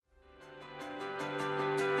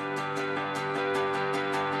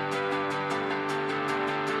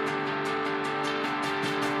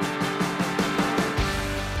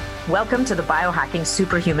Welcome to the Biohacking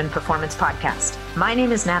Superhuman Performance Podcast. My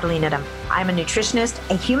name is Natalie Nidham. I'm a nutritionist,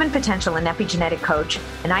 a human potential and epigenetic coach,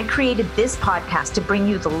 and I created this podcast to bring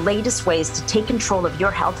you the latest ways to take control of your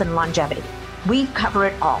health and longevity. We cover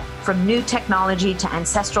it all, from new technology to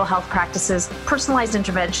ancestral health practices, personalized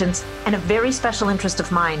interventions, and a very special interest of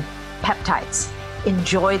mine, peptides.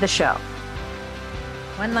 Enjoy the show.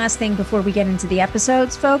 One last thing before we get into the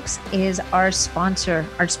episodes, folks, is our sponsor.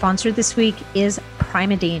 Our sponsor this week is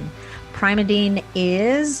Primeadine. Primeadine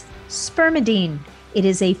is spermidine. It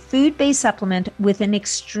is a food-based supplement with an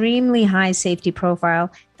extremely high safety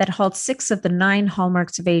profile that halts 6 of the 9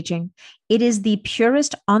 hallmarks of aging. It is the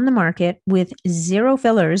purest on the market with 0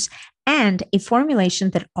 fillers and a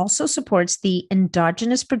formulation that also supports the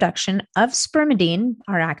endogenous production of spermidine,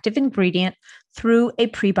 our active ingredient, through a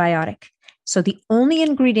prebiotic. So the only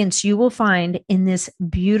ingredients you will find in this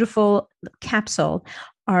beautiful capsule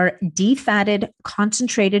are defatted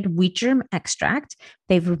concentrated wheat germ extract.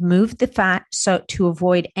 They've removed the fat so to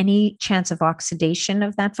avoid any chance of oxidation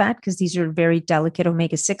of that fat, because these are very delicate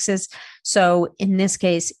omega-6s. So in this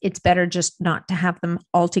case, it's better just not to have them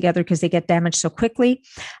all together because they get damaged so quickly.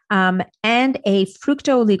 And a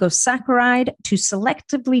fructooligosaccharide to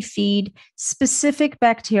selectively feed specific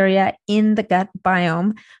bacteria in the gut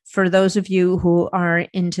biome. For those of you who are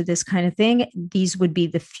into this kind of thing, these would be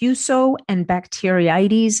the Fuso and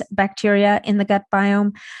Bacteroides bacteria in the gut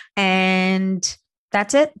biome. And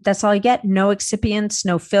that's it. That's all you get. No excipients,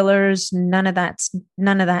 no fillers, none of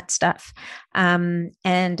that stuff.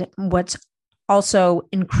 And what's also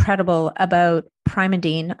incredible about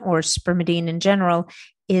Primeadine or spermidine in general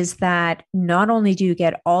is that not only do you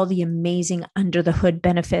get all the amazing under the hood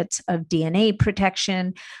benefits of DNA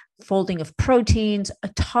protection, folding of proteins,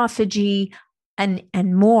 autophagy,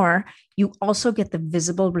 and more, you also get the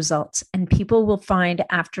visible results. And people will find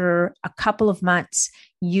after a couple of months,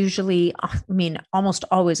 usually, almost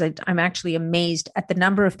always, I'm actually amazed at the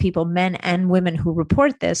number of people, men and women, who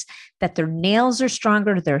report this, that their nails are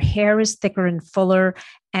stronger, their hair is thicker and fuller,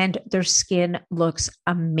 and their skin looks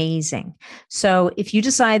amazing. So if you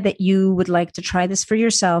decide that you would like to try this for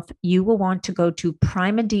yourself, you will want to go to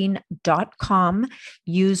primeadine.com,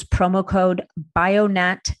 use promo code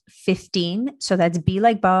BIONAT15. So that's B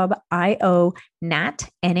like Bob, I-O, NAT,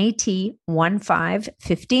 N-A-T,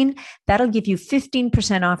 15. That'll give you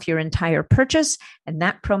 15% off your entire purchase. And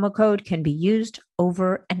that promo code can be used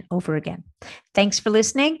over and over again. Thanks for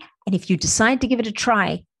listening. And if you decide to give it a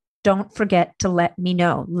try, don't forget to let me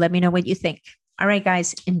know. Let me know what you think. All right,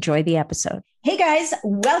 guys, enjoy the episode. Hey, guys,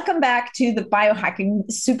 welcome back to the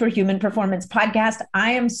Biohacking Superhuman Performance Podcast.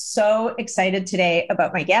 I am so excited today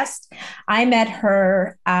about my guest. I met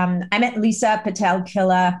Lisa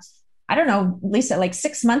Patel-Killa, I don't know, Lisa, like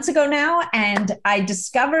 6 months ago now. And I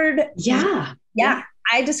discovered, I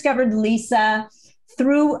discovered Lisa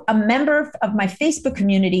through a member of my Facebook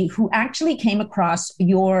community who actually came across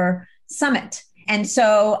your summit. And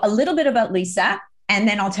so a little bit about Lisa, and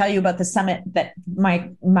then I'll tell you about the summit that my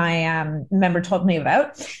member told me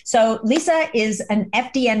about. So Lisa is an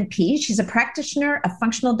FDNP. She's a practitioner of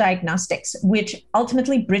functional diagnostics, which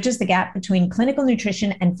ultimately bridges the gap between clinical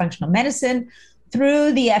nutrition and functional medicine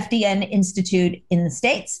through the FDN Institute in the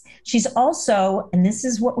States. She's also, and this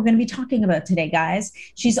is what we're going to be talking about today, guys,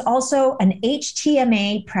 she's also an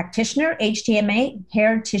HTMA practitioner, HTMA,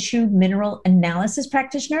 hair tissue mineral analysis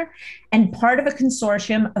practitioner, and part of a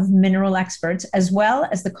consortium of mineral experts, as well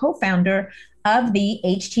as the co-founder of the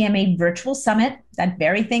HTMA Virtual Summit, that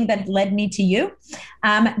very thing that led me to you,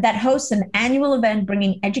 that hosts an annual event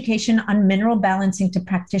bringing education on mineral balancing to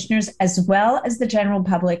practitioners as well as the general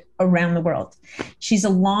public around the world. She's a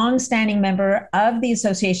long-standing member of the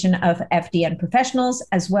Association of FDN Professionals,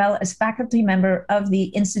 as well as faculty member of the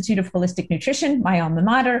Institute of Holistic Nutrition, my alma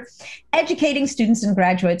mater, educating students and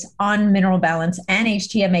graduates on mineral balance and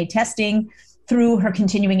HTMA testing through her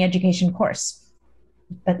continuing education course.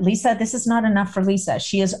 But Lisa, this is not enough for Lisa.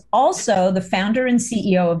 She is also the founder and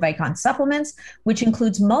CEO of Vicon Supplements, which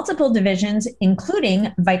includes multiple divisions,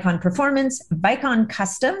 including Vicon Performance, Vicon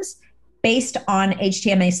Customs, based on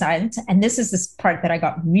HTMA science. And this is this part that I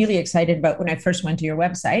got really excited about when I first went to your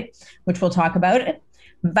website, which we'll talk about,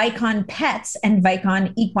 Vicon Pets and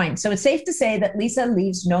Vicon Equine. So it's safe to say that Lisa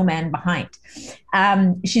leaves no man behind.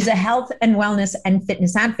 She's a health and wellness and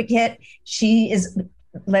fitness advocate.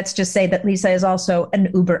 Let's just say that Lisa is also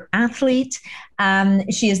an Uber athlete.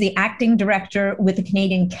 She is the acting director with the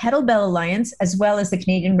Canadian Kettlebell Alliance, as well as the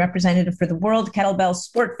Canadian representative for the World Kettlebell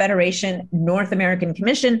Sport Federation, North American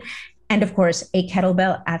Commission, and of course, a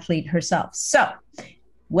kettlebell athlete herself. So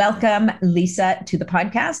Welcome, Lisa, to the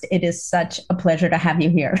podcast. It is such a pleasure to have you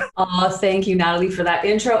here. Oh, thank you, Natalie, for that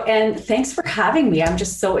intro. And thanks for having me. I'm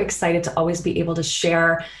just so excited to always be able to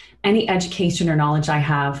share any education or knowledge I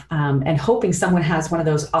have, and hoping someone has one of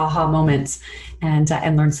those aha moments and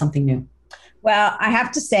learn something new. Well, I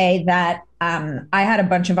have to say that I had a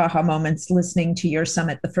bunch of aha moments listening to your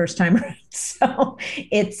summit the first time around. So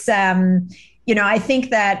it's, I think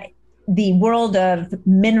that the world of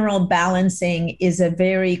mineral balancing is a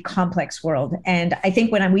very complex world. And I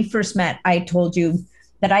think when we first met, I told you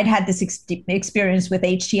that I'd had this experience with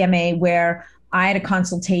HTMA where I had a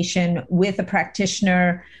consultation with a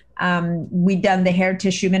practitioner. We'd done the hair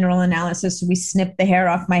tissue mineral analysis. We snipped the hair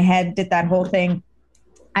off my head, did that whole thing.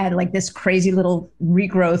 I had like this crazy little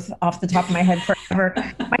regrowth off the top of my head forever.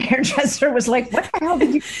 My hairdresser was like, "What the hell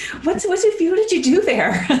did you? What did you do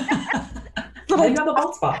there?" Little have a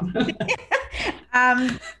bald spot.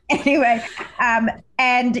 Anyway,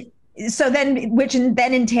 and so then, which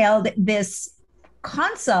then entailed this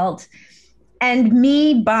consult, and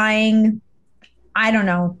me buying, I don't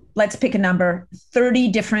know, let's pick a number, 30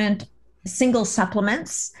 different single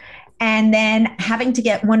supplements. And then having to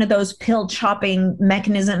get one of those pill chopping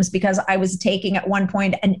mechanisms because I was taking at one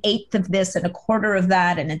point an eighth of this and a quarter of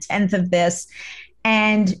that and a tenth of this.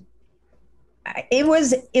 And it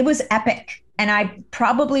was epic. And I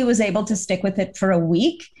probably was able to stick with it for a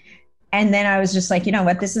week. And then I was just like, you know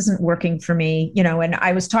what, this isn't working for me. And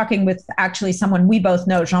I was talking with actually someone we both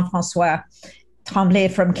know, Jean-François Tremblay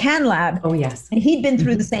from CanLab. Oh, yes. And he'd been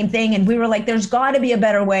through the same thing. And we were like, there's got to be a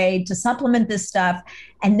better way to supplement this stuff.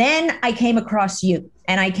 And then I came across you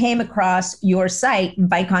and I came across your site,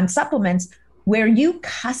 Vicon Supplements, where you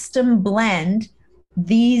custom blend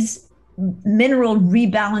these mineral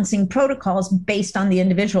rebalancing protocols based on the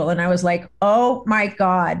individual. And I was like, oh my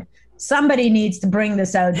God, somebody needs to bring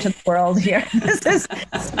this out to the world here.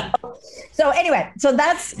 So anyway, so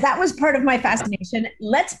that was part of my fascination.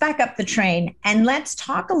 Let's back up the train and let's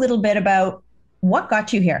talk a little bit about what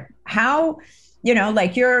got you here. How,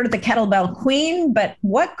 like you're the kettlebell queen, but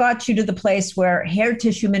what got you to the place where hair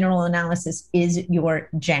tissue mineral analysis is your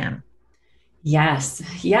jam? Yes.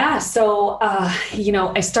 Yeah. So,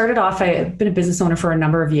 I started off, I've been a business owner for a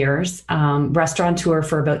number of years, restaurateur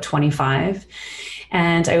for about 25.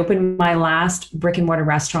 And I opened my last brick and mortar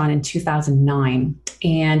restaurant in 2009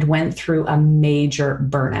 and went through a major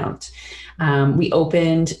burnout. We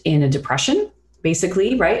opened in a depression,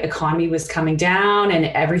 basically, right? Economy was coming down and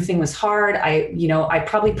everything was hard. I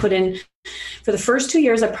probably put in, for the first 2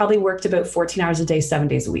 years, I probably worked about 14 hours a day, 7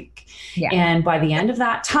 days a week. Yeah. And by the end of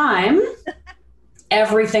that time,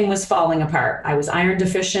 everything was falling apart. I was iron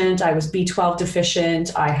deficient. I was B12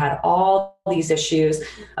 deficient. I had all these issues.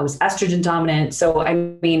 I was estrogen dominant. So,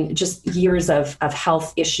 just years of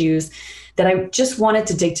health issues that I just wanted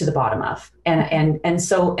to dig to the bottom of. And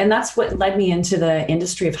that's what led me into the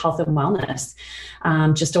industry of health and wellness,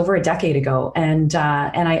 just over a decade ago. And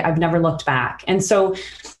I've never looked back. And so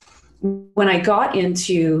when I got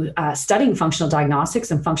into studying functional diagnostics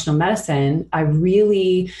and functional medicine, I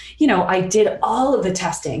really, I did all of the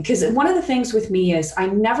testing, because one of the things with me is I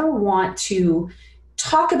never want to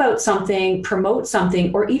talk about something, promote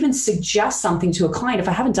something, or even suggest something to a client if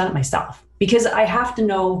I haven't done it myself, because I have to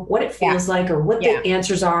know what it feels like or what the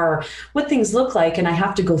answers are, or what things look like, and I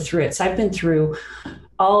have to go through it. So I've been through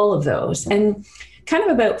all of those. And kind of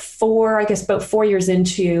about 4 years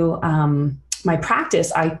into my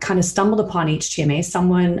practice, I kind of stumbled upon HTMA.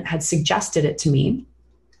 Someone had suggested it to me.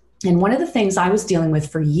 And one of the things I was dealing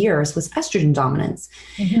with for years was estrogen dominance.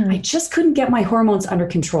 Mm-hmm. I just couldn't get my hormones under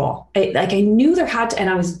control. I knew there had to, and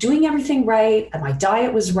I was doing everything right. And my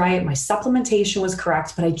diet was right. My supplementation was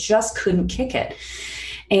correct, but I just couldn't kick it.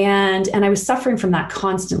 And I was suffering from that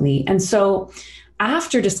constantly. And so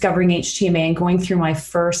after discovering HTMA and going through my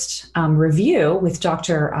first review with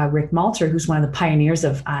Dr. Rick Malter, who's one of the pioneers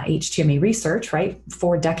of HTMA research, right,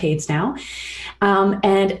 4 decades now,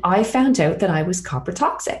 and I found out that I was copper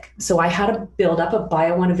toxic. So I had to build up a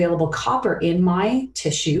biounavailable copper in my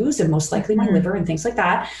tissues and most likely my liver and things like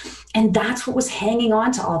that. And that's what was hanging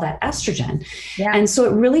on to all that estrogen. Yeah. And so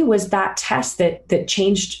it really was that test that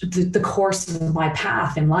changed the course of my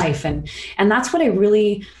path in life. And that's what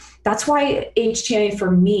that's why HTMA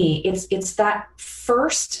for me, it's that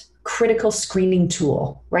first critical screening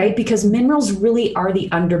tool, right? Because minerals really are the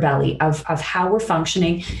underbelly of how we're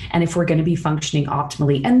functioning and if we're going to be functioning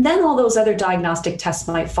optimally. And then all those other diagnostic tests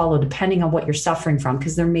might follow depending on what you're suffering from,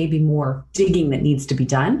 because there may be more digging that needs to be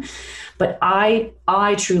done. But I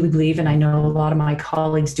truly believe, and I know a lot of my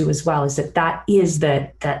colleagues do as well, is that is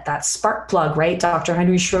that spark plug, right? Dr.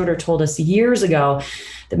 Henry Schroeder told us years ago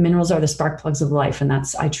that minerals are the spark plugs of life. And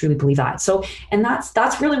I truly believe that. So, and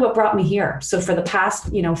that's really what brought me here. So for the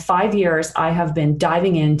past, 5 years, I have been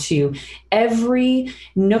diving into every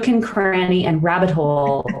nook and cranny and rabbit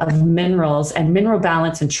hole of minerals and mineral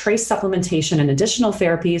balance and trace supplementation and additional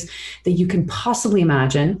therapies that you can possibly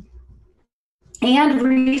imagine. And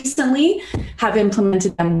recently have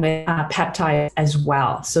implemented them with peptides as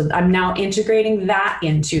well. So I'm now integrating that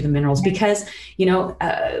into the minerals because,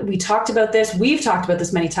 we talked about this. We've talked about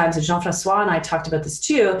this many times, and Jean-Francois and I talked about this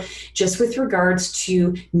too, just with regards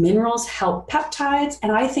to minerals help peptides.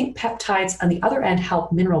 And I think peptides on the other end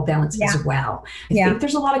help mineral balance as well. I think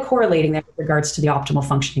there's a lot of correlating there with regards to the optimal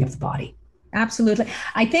functioning of the body. Absolutely.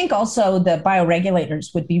 I think also the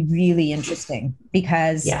bioregulators would be really interesting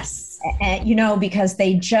because, because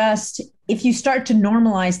they if you start to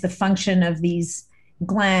normalize the function of these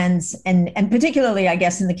glands and particularly, I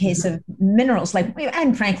guess, in the case of minerals,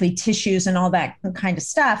 and frankly, tissues and all that kind of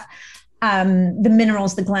stuff, the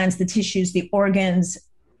minerals, the glands, the tissues, the organs,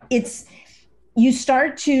 as you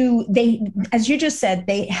just said,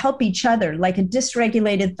 they help each other. Like a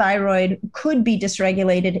dysregulated thyroid could be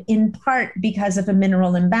dysregulated in part because of a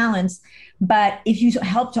mineral imbalance. But if you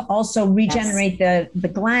help to also regenerate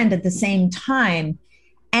the gland at the same time,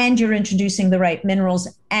 and you're introducing the right minerals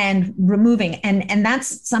and removing, and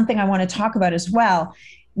that's something I want to talk about as well,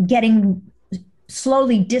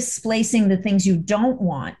 slowly displacing the things you don't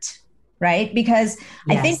want, right? Because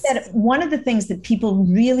I think that one of the things that people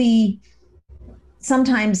really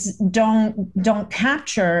sometimes don't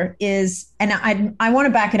capture is, and I want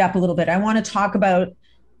to back it up a little bit. I want to talk about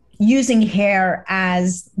using hair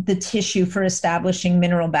as the tissue for establishing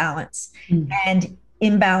mineral balance and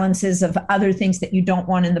imbalances of other things that you don't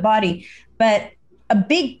want in the body. But a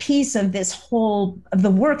big piece of of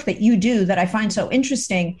the work that you do that I find so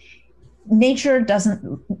interesting, nature,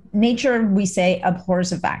 we say,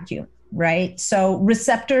 abhors a vacuum, right? So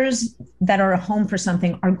receptors that are a home for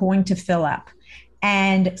something are going to fill up.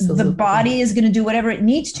 And Absolutely. The body is going to do whatever it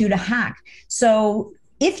needs to hack. So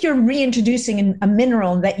if you're reintroducing a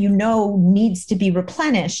mineral that needs to be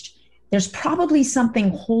replenished, there's probably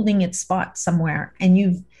something holding its spot somewhere.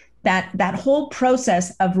 And that whole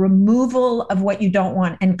process of removal of what you don't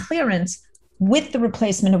want and clearance with the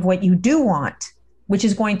replacement of what you do want, which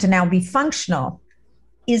is going to now be functional,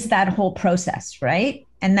 is that whole process, right?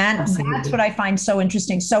 And that's what I find so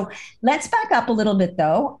interesting. So let's back up a little bit,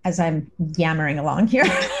 though, as I'm yammering along here.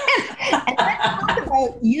 And let's talk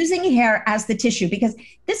about using hair as the tissue, because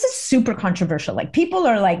this is super controversial. Like, people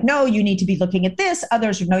are like, no, you need to be looking at this.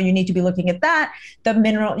 Others are, no, you need to be looking at that. The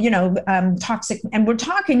mineral, toxic. And we're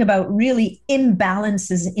talking about really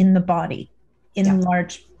imbalances in the body in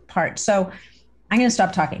large part. So I'm going to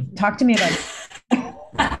stop talking. Talk to me about it.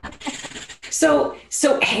 So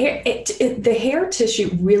the hair tissue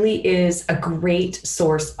really is a great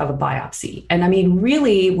source of a biopsy. And I mean,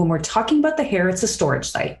 really, when we're talking about the hair, it's a storage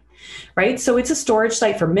site, right? So it's a storage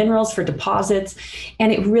site for minerals, for deposits,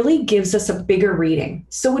 and it really gives us a bigger reading.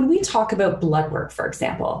 So when we talk about blood work, for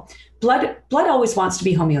example, blood always wants to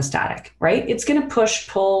be homeostatic, right? It's going to push,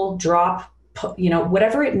 pull, drop,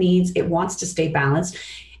 whatever it needs. It wants to stay balanced.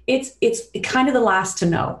 It's kind of the last to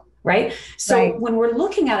know. Right. So when we're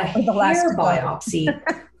looking at a hair biopsy,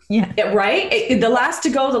 right. The last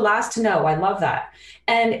to go, the last to know. I love that.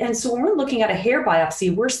 And so when we're looking at a hair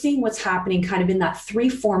biopsy, we're seeing what's happening kind of in that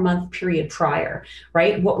 3-4 month period prior,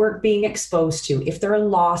 right? What we're being exposed to, if there are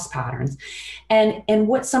loss patterns, and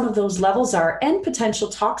what some of those levels are, and potential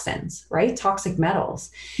toxins, right? Toxic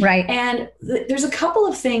metals. Right. And there's a couple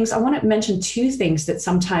of things. I want to mention 2 things that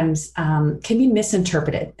sometimes can be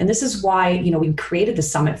misinterpreted. And this is why, we created the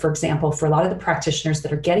summit, for example, for a lot of the practitioners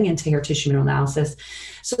that are getting into hair tissue mineral analysis,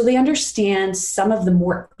 so they understand some of the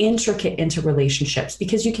more intricate interrelationships,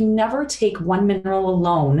 because you can never take one mineral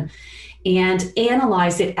alone and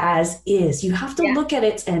analyze it as is. You have to look at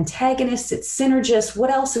its antagonists, its synergists,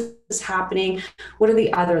 what else is happening, what are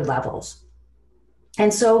the other levels.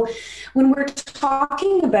 And so when we're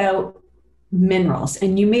talking about minerals,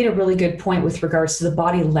 and you made a really good point with regards to the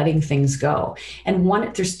body letting things go. And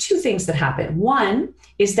there's 2 things that happen. One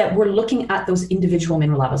is that we're looking at those individual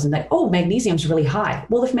mineral levels and magnesium's really high.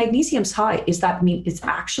 Well, if magnesium's high, does that mean it's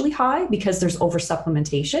actually high because there's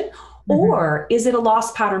oversupplementation? Mm-hmm. Or is it a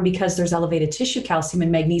loss pattern because there's elevated tissue calcium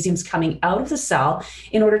and magnesium's coming out of the cell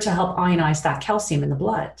in order to help ionize that calcium in the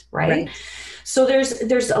blood, right? So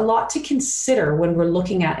there's a lot to consider when we're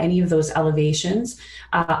looking at any of those elevations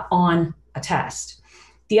on a test.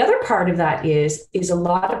 The other part of that is a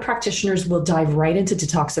lot of practitioners will dive right into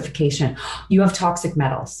detoxification. You have toxic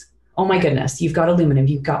metals. Oh my goodness, you've got aluminum,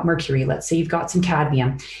 you've got mercury, let's say you've got some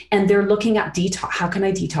cadmium, and they're looking at detox. How can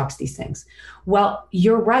I detox these things? Well,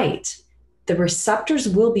 you're right. The receptors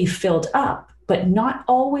will be filled up, but not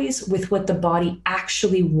always with what the body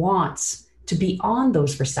actually wants to be on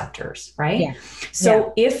those receptors, right? Yeah.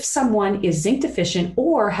 So if someone is zinc deficient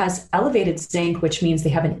or has elevated zinc, which means they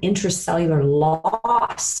have an intracellular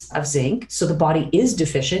loss of zinc, so the body is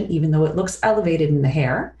deficient, even though it looks elevated in the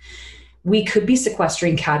hair, we could be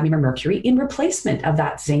sequestering cadmium or mercury in replacement of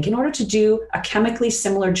that zinc in order to do a chemically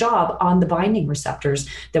similar job on the binding receptors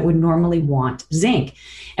that would normally want zinc.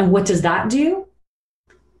 And what does that do?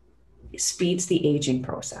 It speeds the aging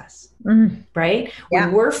process, right? Yeah.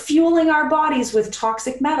 When we're fueling our bodies with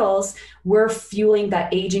toxic metals, we're fueling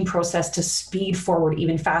that aging process to speed forward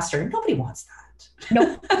even faster. Nobody wants that.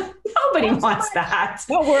 Nope. Nobody wants that.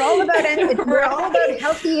 Well, we're all about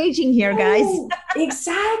healthy aging here, guys. Oh,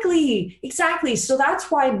 exactly. So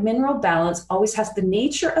that's why mineral balance always has, the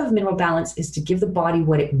nature of mineral balance is to give the body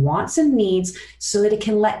what it wants and needs so that it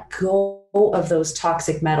can let go of those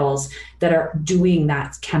toxic metals that are doing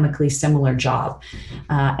that chemically similar job.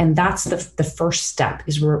 And that's the first step,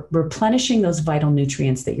 is replenishing those vital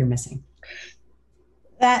nutrients that you're missing.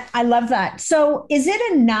 I love that. So is it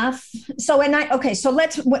enough? So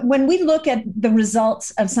when we look at the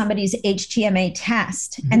results of somebody's HTMA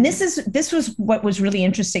test, and this was what was really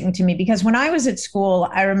interesting to me, because when I was at school,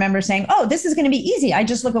 I remember saying, oh, this is going to be easy. I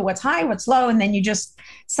just look at what's high, what's low, and then you just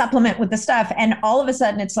supplement with the stuff. And all of a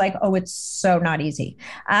sudden it's like, oh, it's so not easy.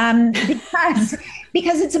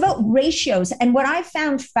 Because it's about ratios. And what I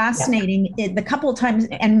found fascinating the couple of times,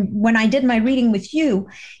 and when I did my reading with you,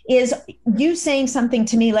 is you saying something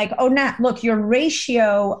to me like, oh, Nat, look, your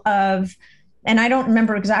ratio of, and I don't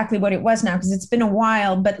remember exactly what it was now because it's been a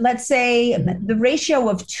while, but let's say the ratio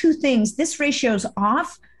of two things, this ratio's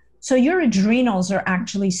off. So your adrenals are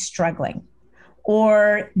actually struggling.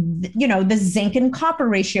 Or, the zinc and copper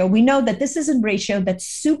ratio. We know that this is a ratio that's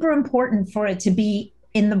super important for it to be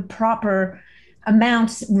in the proper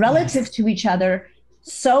amounts relative to each other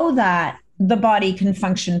so that the body can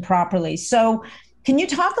function properly. So can you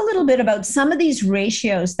talk a little bit about some of these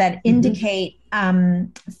ratios that indicate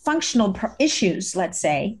functional issues, let's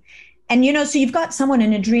say? And, so you've got someone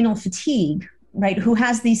in adrenal fatigue, right, who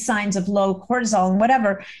has these signs of low cortisol and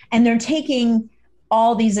whatever, and they're taking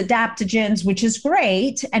all these adaptogens, which is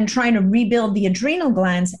great, and trying to rebuild the adrenal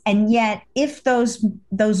glands. And yet if those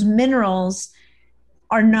minerals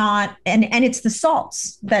are not, and it's the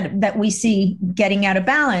salts that we see getting out of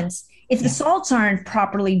balance. If the salts aren't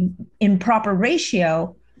properly in proper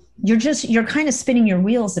ratio, you're kind of spinning your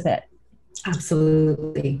wheels a bit.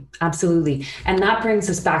 Absolutely. And that brings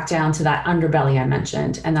us back down to that underbelly I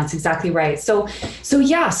mentioned. And that's exactly right. So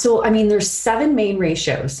I mean, there's 7 main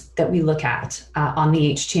ratios that we look at on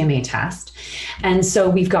the HTMA test. And so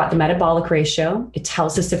we've got the metabolic ratio. It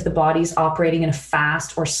tells us if the body's operating in a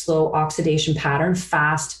fast or slow oxidation pattern,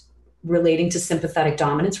 fast relating to sympathetic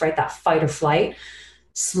dominance, right? That fight or flight,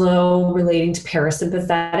 slow relating to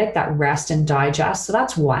parasympathetic, that rest and digest. So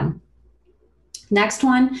that's 1. Next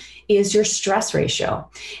one is your stress ratio.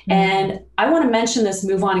 And I want to mention this,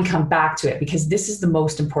 move on and come back to it, because this is the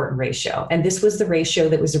most important ratio. And this was the ratio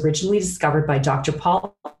that was originally discovered by Dr.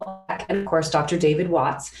 Paul Eck and of course, Dr. David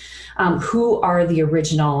Watts, who are the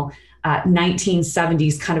original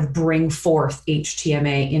 1970s kind of bring forth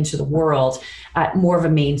HTMA into the world at more of a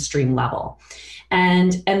mainstream level.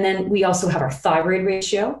 And then we also have our thyroid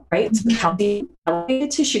ratio, right? So calcium,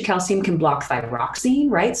 elevated tissue calcium can block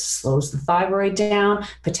thyroxine, right? Slows the thyroid down.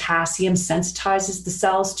 Potassium sensitizes the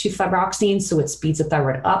cells to thyroxine, so it speeds the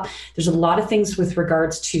thyroid up. There's a lot of things with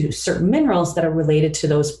regards to certain minerals that are related to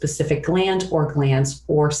those specific glands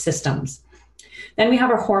or systems. Then we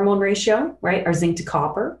have our hormone ratio, right? Our zinc to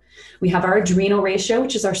copper. We have our adrenal ratio,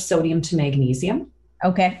 which is our sodium to magnesium.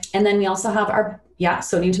 Okay. And then we also have our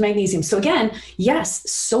sodium to magnesium. So again, yes,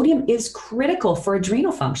 sodium is critical for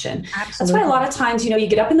adrenal function. Absolutely. That's why a lot of times, you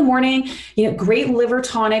get up in the morning, great liver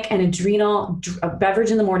tonic and adrenal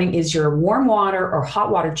beverage in the morning is your warm water or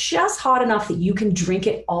hot water, just hot enough that you can drink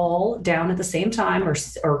it all down at the same time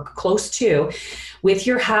or close to, with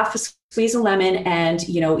your half a squeeze of lemon and,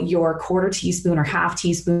 your quarter teaspoon or half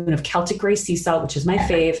teaspoon of Celtic gray sea salt, which is my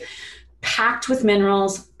fave, packed with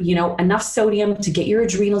minerals, enough sodium to get your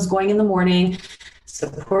adrenals going in the morning,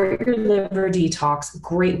 support your liver detox.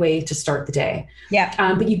 Great way to start the day.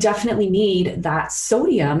 Yeah. But you definitely need that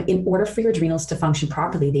sodium in order for your adrenals to function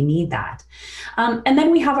properly. They need that. And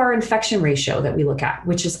then we have our infection ratio that we look at,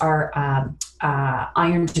 which is our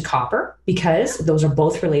iron to copper, because those are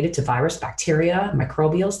both related to virus, bacteria,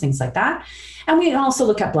 microbials, things like that. And we also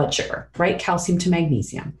look at blood sugar, right? Calcium to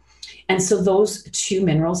magnesium. And so those two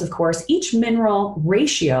minerals, of course, each mineral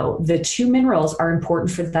ratio, the two minerals are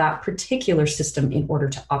important for that particular system in order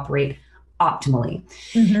to operate optimally.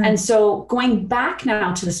 Mm-hmm. And so going back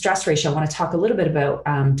now to the stress ratio, I want to talk a little bit about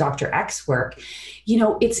Dr. Eck's work.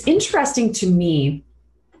 It's interesting to me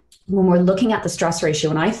when we're looking at the stress ratio,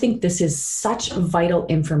 and I think this is such vital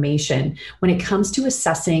information when it comes to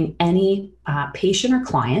assessing any patient or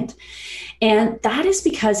client. And that is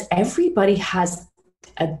because everybody has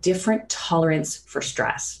a different tolerance for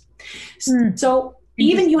stress. So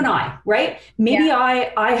even you and I, right? Maybe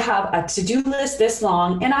I have a to-do list this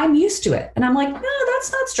long and I'm used to it. And I'm like, no,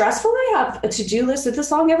 that's not stressful. I have a to-do list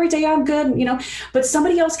this long every day. I'm good, but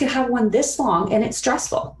somebody else could have one this long and it's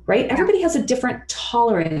stressful, right? Everybody has a different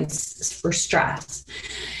tolerance for stress.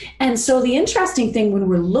 And so the interesting thing when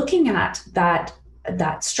we're looking at that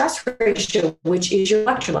stress ratio, which is your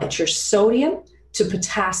electrolytes, your sodium to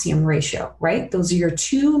potassium ratio, right? Those are your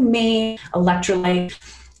two main electrolytes.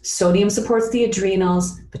 Sodium supports the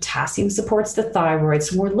adrenals, potassium supports the thyroid.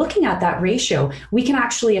 So when we're looking at that ratio, we can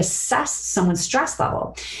actually assess someone's stress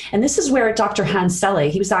level. And this is where Dr. Hans Selye,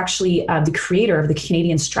 he was actually the creator of the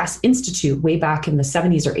Canadian Stress Institute way back in the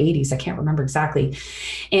 70s or 80s. I can't remember exactly.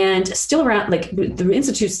 And still around, like the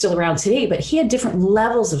Institute's still around today, but he had different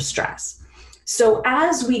levels of stress. So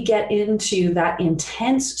as we get into that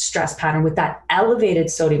intense stress pattern with that elevated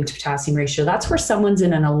sodium to potassium ratio, that's where someone's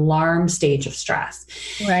in an alarm stage of stress.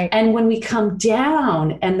 Right. And when we come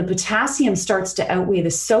down and the potassium starts to outweigh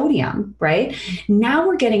the sodium, right? Now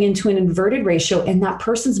we're getting into an inverted ratio and that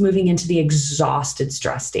person's moving into the exhausted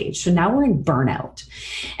stress stage. So now we're in burnout.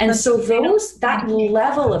 And so that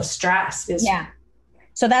level of stress is... Yeah.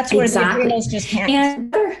 So that's where the adrenals just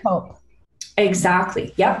can't cope.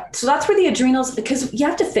 Exactly. Yep. So that's where the adrenals, because you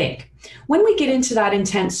have to think, when we get into that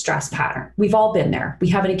intense stress pattern, we've all been there. We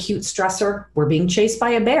have an acute stressor. We're being chased by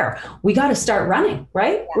a bear. We got to start running,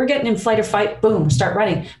 right? Yeah. We're getting in flight or fight, boom, start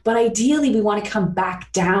running. But ideally, we want to come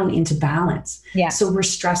back down into balance. Yeah. So we're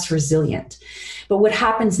stress resilient. But what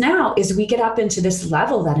happens now is we get up into this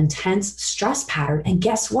level, that intense stress pattern. And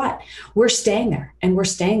guess what? We're staying there and we're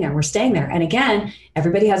staying there. We're staying there. And again,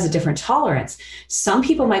 everybody has a different tolerance. Some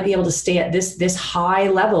people might be able to stay at this high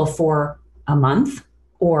level for a month,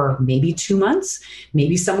 or maybe 2 months.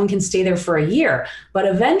 Maybe someone can stay there for a year. But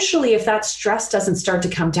eventually, if that stress doesn't start to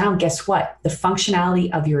come down, guess what? The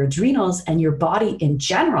functionality of your adrenals and your body in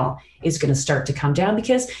general is going to start to come down,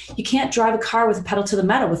 because you can't drive a car with a pedal to the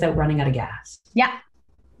metal without running out of gas. Yeah.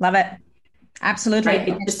 Love it. Absolutely. Right?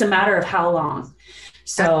 It's just a matter of how long.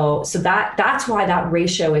 So that's why that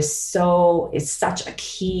ratio is such a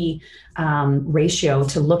key ratio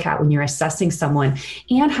to look at when you're assessing someone,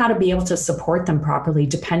 and how to be able to support them properly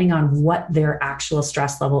depending on what their actual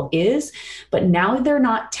stress level is. But now they're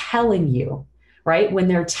not telling you, right? When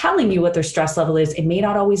they're telling you what their stress level is, it may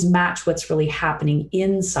not always match what's really happening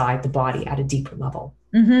inside the body at a deeper level.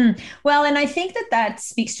 Mm-hmm. Well, and I think that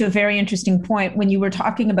speaks to a very interesting point when you were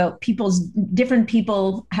talking about different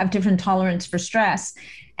people have different tolerance for stress.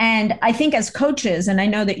 And I think as coaches, and I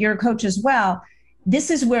know that you're a coach as well,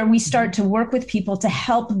 this is where we start to work with people to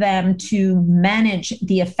help them to manage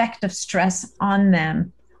the effect of stress on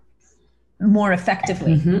them more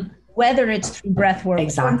effectively, whether it's through breath work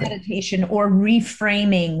or meditation or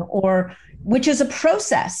reframing, which is a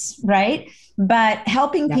process, right? But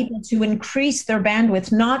helping people to increase their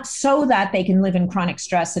bandwidth, not so that they can live in chronic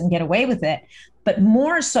stress and get away with it, but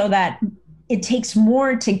more so that it takes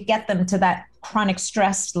more to get them to that chronic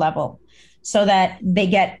stress level, so that they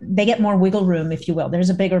get more wiggle room, if you will. There's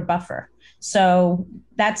a bigger buffer. So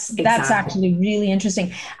that's actually really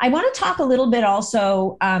interesting. I want to talk a little bit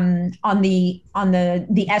also on the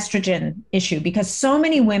estrogen issue, because so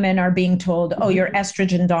many women are being told, oh, you're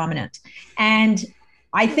estrogen dominant. And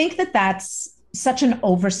I think that's such an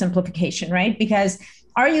oversimplification, right? Because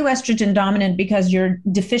are you estrogen dominant because you're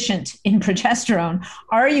deficient in progesterone?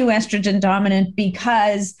 Are you estrogen dominant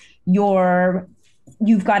because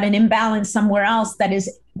you've got an imbalance somewhere else that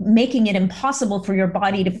is making it impossible for your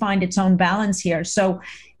body to find its own balance here? So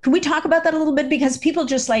can we talk about that a little bit? Because people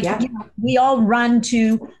just we all run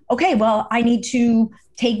to, okay, well, I need to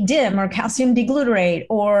take DIM or calcium deglutarate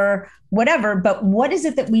or whatever, but what is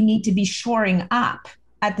it that we need to be shoring up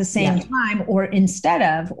at the same time, or instead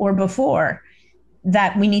of, or before,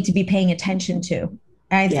 that we need to be paying attention to?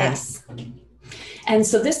 Yes. And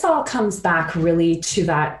so this all comes back really to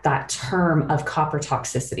that term of copper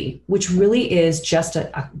toxicity, which really is just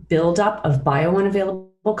a buildup of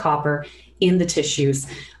biounavailable copper in the tissues,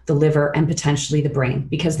 the liver, and potentially the brain,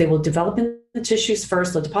 because they will develop in the tissues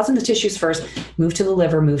first, they'll deposit in the tissues first, move to the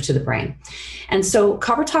liver, move to the brain. And so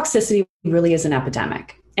copper toxicity really is an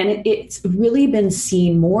epidemic. And it's really been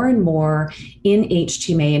seen more and more in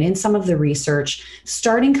HTMA and in some of the research,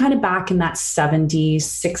 starting kind of back in that 70s,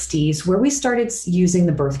 60s, where we started using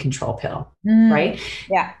the birth control pill, right?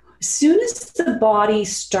 Yeah. As soon as the body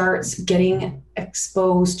starts getting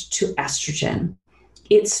exposed to estrogen,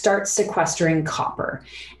 it starts sequestering copper.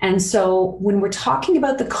 And so when we're talking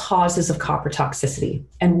about the causes of copper toxicity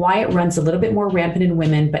and why it runs a little bit more rampant in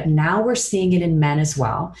women, but now we're seeing it in men as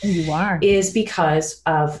well, is because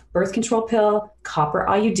of birth control pill, copper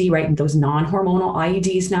IUD, right? And those non-hormonal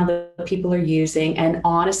IUDs now that people are using. And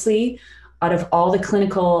honestly, out of all the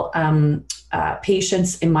clinical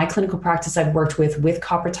patients in my clinical practice I've worked with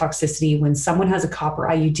copper toxicity, when someone has a copper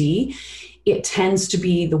IUD, it tends to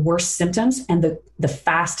be the worst symptoms and the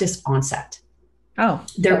fastest onset. Oh,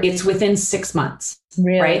 it's within 6 months,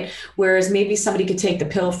 really? Right? Whereas maybe somebody could take the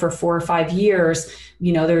pill for 4 or 5 years,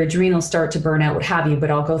 their adrenals start to burn out, what have you, but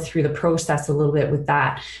I'll go through the process a little bit with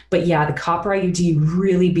that. But yeah, the copper IUD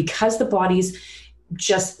really, because the body's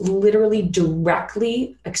just literally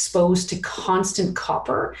directly exposed to constant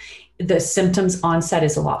copper, the symptoms onset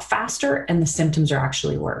is a lot faster and the symptoms are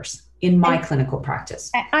actually worse. In my clinical practice.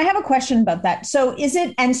 I have a question about that. So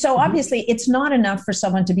obviously it's not enough for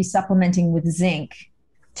someone to be supplementing with zinc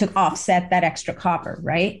to offset that extra copper,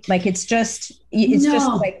 right? Like just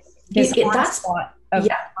like this onslaught of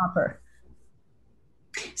copper.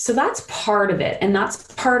 So that's part of it. And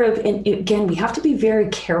that's part of, and again, we have to be very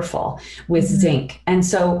careful with zinc. And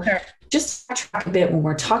so just to backtrack a bit, when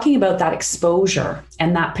we're talking about that exposure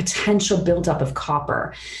and that potential buildup of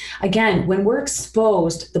copper, again, when we're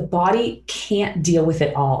exposed, the body can't deal with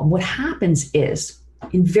it all. And what happens is,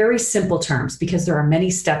 in very simple terms, because there are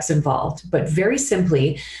many steps involved, but very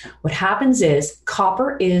simply, what happens is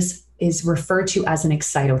copper is referred to as an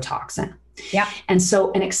excitotoxin. Yeah. And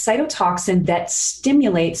so an excitotoxin that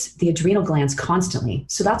stimulates the adrenal glands constantly.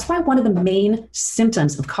 So that's why one of the main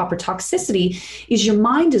symptoms of copper toxicity is your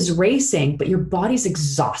mind is racing, but your body's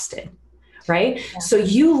exhausted, right? Yeah.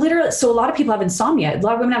 So a lot of people have insomnia. A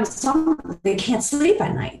lot of women have insomnia. They can't sleep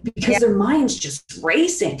at night because their mind's just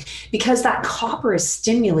racing because that copper is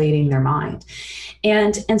stimulating their mind.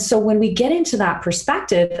 And so when we get into that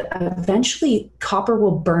perspective, eventually copper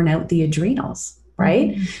will burn out the adrenals.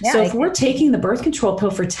 Right? Yeah, so if we're taking the birth control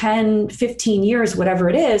pill for 10, 15 years, whatever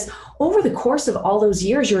it is, over the course of all those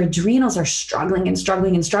years, your adrenals are struggling.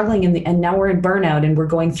 And now we're in burnout and we're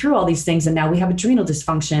going through all these things. And now we have adrenal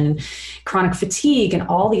dysfunction and chronic fatigue and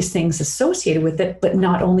all these things associated with it. But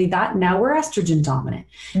not only that, now we're estrogen dominant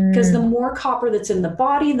because the more copper that's in the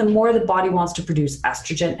body, the more the body wants to produce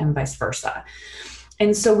estrogen and vice versa.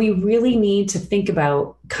 And so we really need to think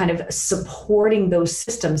about kind of supporting those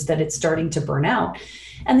systems that it's starting to burn out.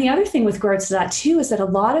 And the other thing with regards to that too, is that a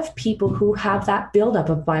lot of people who have that buildup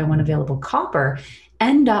of biounavailable copper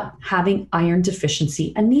end up having iron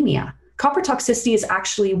deficiency anemia. Copper toxicity is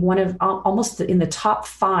actually one of almost in the top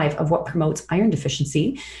 5 of what promotes iron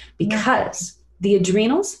deficiency because the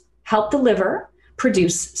adrenals help the liver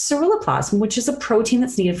produce ceruloplasmin, which is a protein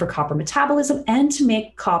that's needed for copper metabolism and to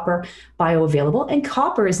make copper bioavailable, and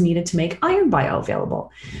copper is needed to make iron bioavailable.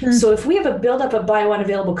 So if we have a buildup of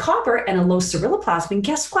biounavailable copper and a low ceruloplasmin,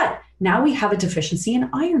 guess what? Now we have a deficiency in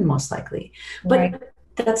iron most likely. But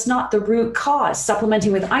that's not the root cause.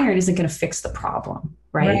 Supplementing with iron isn't going to fix the problem,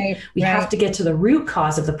 right? We have to get to the root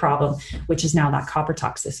cause of the problem, which is now that copper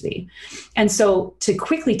toxicity. And so to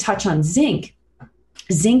quickly touch on zinc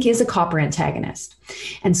is a copper antagonist.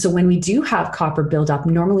 And so when we do have copper buildup,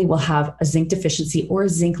 normally we'll have a zinc deficiency or a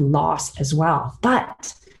zinc loss as well.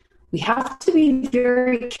 But we have to be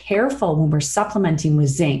very careful when we're supplementing with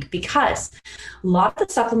zinc because a lot of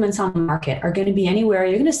the supplements on the market are going to be anywhere.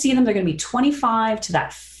 You're going to see them. They're going to be 25 to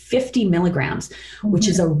that 50 milligrams, which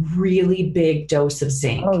is a really big dose of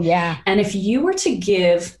zinc. Oh, yeah. And if you were to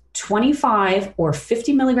give 25 or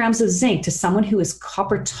 50 milligrams of zinc to someone who is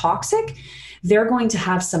copper toxic, they're going to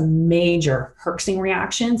have some major herxing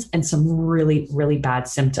reactions and some really, really bad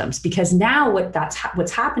symptoms. Because now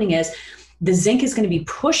what's happening is the zinc is going to be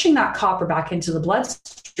pushing that copper back into the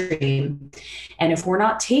bloodstream. And if we're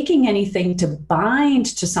not taking anything to bind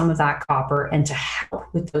to some of that copper and to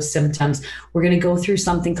help with those symptoms, we're going to go through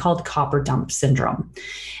something called copper dump syndrome.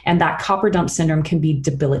 And that copper dump syndrome can be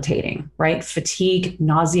debilitating, right? Fatigue,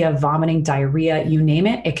 nausea, vomiting, diarrhea, you name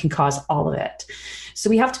it, it can cause all of it. So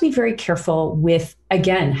we have to be very careful with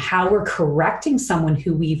again, how we're correcting someone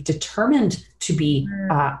who we've determined to be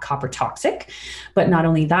copper toxic. But not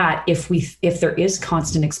only that, if there is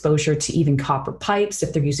constant exposure to even copper pipes,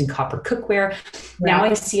 if they're using copper cookware, now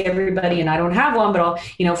I see everybody, and I don't have one, but I'll,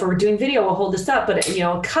 if we're doing video, I'll hold this up, but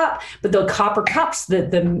a cup, but the copper cups,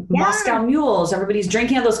 the Moscow mules, everybody's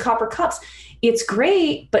drinking out of those copper cups. It's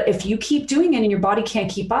great, but if you keep doing it and your body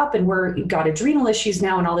can't keep up, and you've got adrenal issues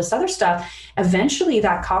now and all this other stuff, eventually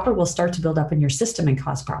that copper will start to build up in your system and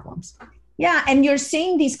cause problems. Yeah. And you're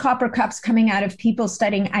seeing these copper cups coming out of people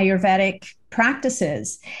studying Ayurvedic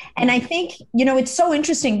practices. And I think, it's so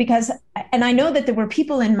interesting because, and I know that there were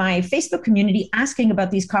people in my Facebook community asking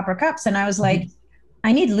about these copper cups. And I was like,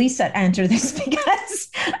 I need Lisa to answer this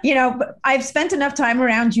because, I've spent enough time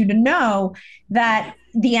around you to know that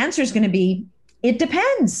the answer is going to be, it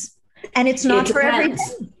depends. And it's not for everybody.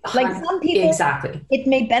 Like some people, exactly, it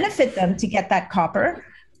may benefit them to get that copper.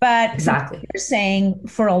 But exactly, you're saying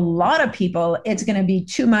for a lot of people, it's going to be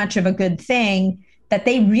too much of a good thing that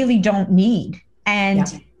they really don't need.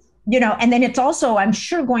 And, and then it's also, I'm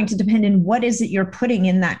sure, going to depend on what is it you're putting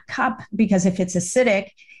in that cup, because if it's acidic,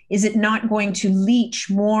 is it not going to leach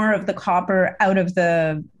more of the copper out of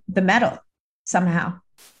the metal somehow?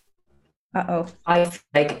 Uh-oh.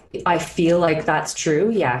 I feel like that's true.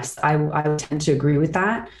 Yes. I would tend to agree with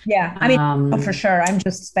that. Yeah. I mean, for sure. I'm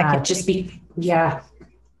just speculating.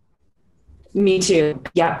 Me too.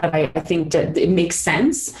 Yeah. But I think that it makes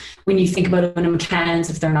sense when you think about aluminum cans,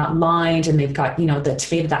 if they're not lined and they've got, the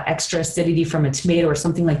tomato, that extra acidity from a tomato or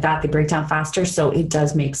something like that, they break down faster. So it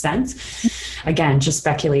does make sense. Again, just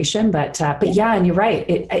speculation, but yeah. And you're right.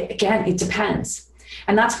 It depends.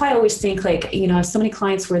 And that's why I always think, I have so many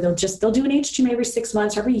clients where they'll do an HTM every 6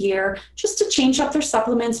 months, every year, just to change up their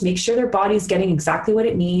supplements, make sure their body's getting exactly what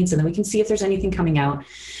it needs. And then we can see if there's anything coming out.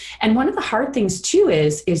 And one of the hard things too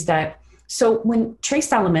is that, so when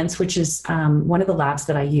Trace Elements, which is one of the labs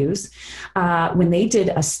that I use, when they did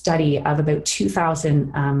a study of about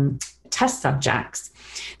 2,000 test subjects,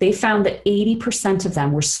 they found that 80% of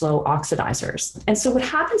them were slow oxidizers. And so what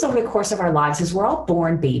happens over the course of our lives is we're all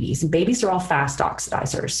born babies, and babies are all fast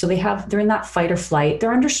oxidizers. So they're in that fight or flight,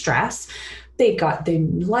 they're under stress. They've got the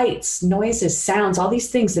lights, noises, sounds, all these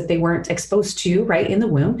things that they weren't exposed to, right, in the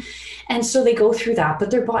womb. And so they go through that,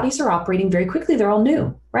 but their bodies are operating very quickly. They're all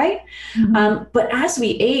new, right? Mm-hmm. But as we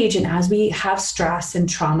age and as we have stress and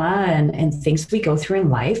trauma and things we go through in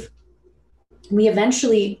life, we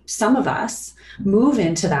eventually, some of us, move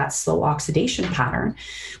into that slow oxidation pattern,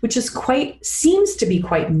 which seems to be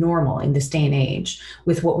quite normal in this day and age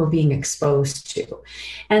with what we're being exposed to.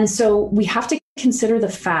 And so we have to consider the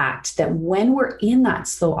fact that when we're in that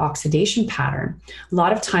slow oxidation pattern, a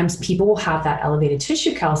lot of times people will have that elevated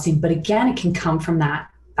tissue calcium, but again, it can come from that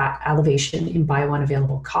elevation in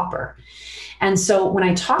biounavailable copper. And so when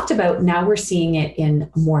I talked about now we're seeing it in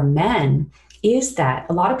more men, is that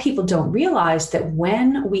a lot of people don't realize that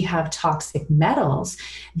when we have toxic metals,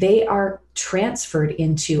 they are transferred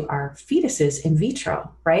into our fetuses in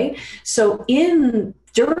vitro, right? So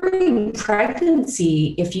during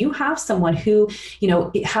pregnancy, if you have someone who,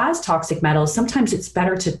 it has toxic metals, sometimes it's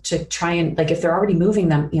better to try and, if they're already moving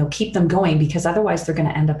them, keep them going, because otherwise they're going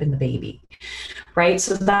to end up in the baby. Right.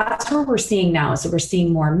 So that's what we're seeing now, is that we're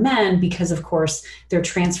seeing more men because, of course, they're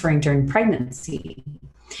transferring during pregnancy.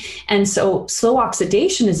 And so slow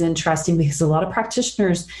oxidation is interesting because a lot of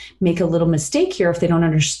practitioners make a little mistake here if they don't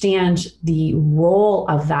understand the role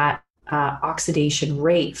of that oxidation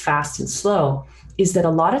rate, fast and slow, is that a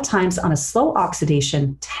lot of times on a slow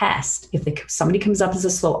oxidation test, if somebody comes up as a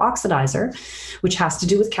slow oxidizer, which has to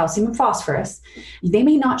do with calcium and phosphorus, they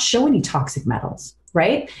may not show any toxic metals.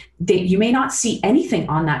 Right? You may not see anything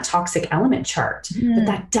on that toxic element chart, but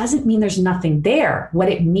that doesn't mean there's nothing there. What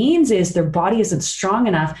it means is their body isn't strong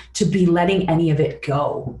enough to be letting any of it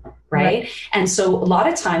go. Right? And so a lot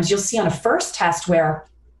of times you'll see on a first test where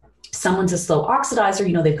someone's a slow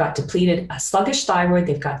oxidizer, they've got a sluggish thyroid,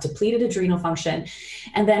 they've got depleted adrenal function.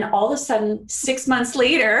 And then all of a sudden, 6 months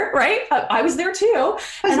later, right? I was there too.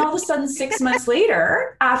 And all of a sudden, 6 months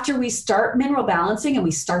later, after we start mineral balancing and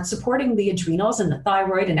we start supporting the adrenals and the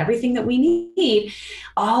thyroid and everything that we need,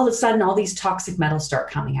 all of a sudden, all these toxic metals start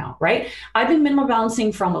coming out, right? I've been mineral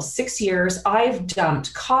balancing for almost 6 years. I've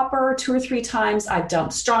dumped copper 2 or 3 times. I've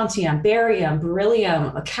dumped strontium, barium,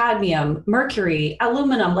 beryllium, cadmium, mercury,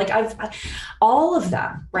 aluminum, all of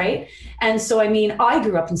them, right? And so, I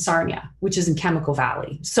grew up in Sarnia, which is in Chemical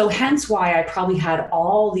Valley. So hence why I probably had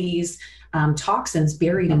all these toxins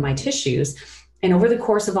buried in my tissues. And over the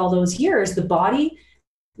course of all those years, the body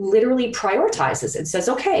literally prioritizes and says,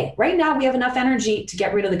 okay, right now we have enough energy to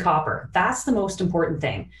get rid of the copper. That's the most important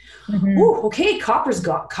thing. Oh, okay, copper's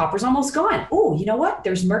almost gone. Oh, you know what?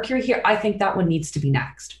 There's mercury here. I think that one needs to be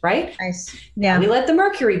next, right? Nice. Yeah. We let the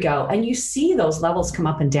mercury go, and you see those levels come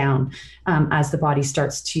up and down as the body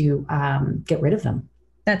starts to get rid of them.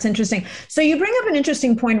 That's interesting. So you bring up an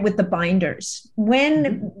interesting point with the binders.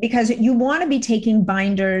 Because you want to be taking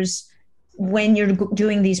binders when you're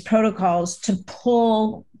doing these protocols to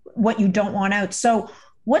pull what you don't want out. So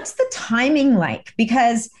what's the timing like?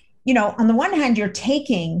 Because, on the one hand, you're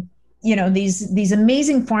taking, these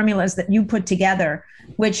amazing formulas that you put together,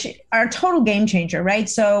 which are a total game changer, right?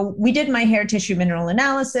 So we did my hair tissue mineral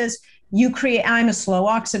analysis. I'm a slow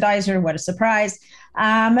oxidizer. What a surprise.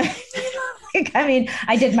 I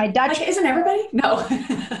did my Dutch. Isn't everybody? No.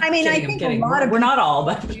 I think a lot of we're not all,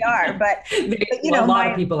 but we are. But a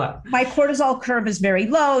lot of people are. My cortisol curve is very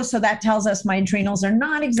low, so that tells us my adrenals are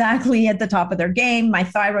not exactly at the top of their game. My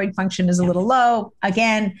thyroid function is a little low.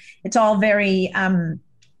 Again, it's all very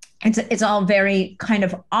it's all very kind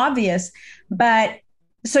of obvious, but.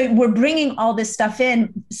 So we're bringing all this stuff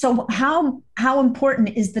in. So how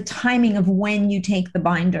important is the timing of when you take the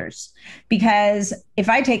binders? Because if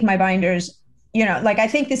I take my binders, I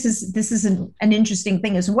think this is an interesting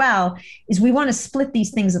thing as well, is we want to split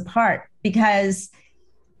these things apart because,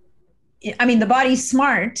 the body's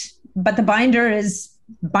smart, but the binder is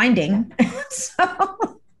binding.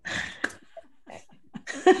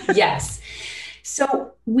 Yes.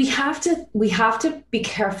 So we have to be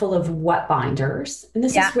careful of what binders, and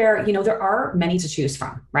this is where, there are many to choose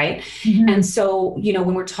from, right? And so,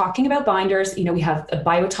 when we're talking about binders, we have a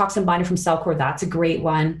biotoxin binder from Cellcore. That's a great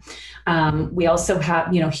one. We also have,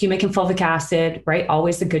 humic and fulvic acid, right?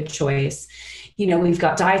 Always a good choice. We've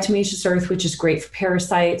got diatomaceous earth, which is great for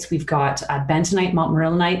parasites. We've got bentonite,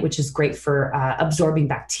 maltmorillonite, which is great for absorbing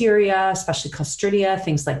bacteria, especially Clostridia,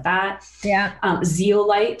 things like that. Yeah.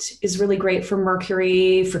 Zeolite is really great for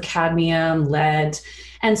mercury, for cadmium, lead.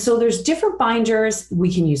 And so there's different binders.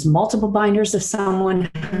 We can use multiple binders if someone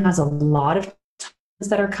has a lot of toxins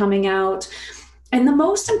that are coming out. And the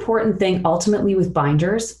most important thing ultimately with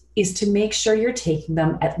binders is to make sure you're taking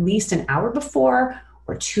them at least an hour before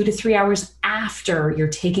or 2 to 3 hours after you're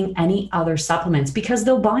taking any other supplements, because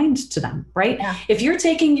they'll bind to them, right? Yeah. If you're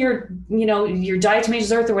taking your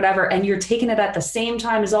diatomaceous earth or whatever, and you're taking it at the same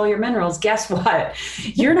time as all your minerals, guess what?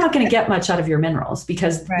 You're not going to get much out of your minerals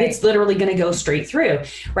because it's literally going to go straight through,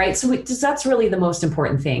 right? So that's really the most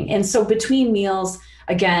important thing. And so between meals,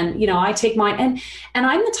 again, I take mine, and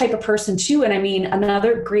I'm the type of person too. And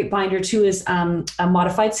another great binder too is a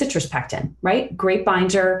modified citrus pectin, right? Great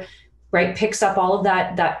binder, right? Picks up all of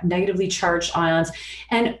that negatively charged ions.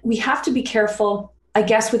 And we have to be careful, I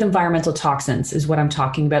guess, with environmental toxins is what I'm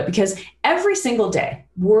talking about, because every single day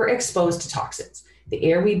we're exposed to toxins. The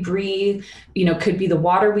air we breathe, could be the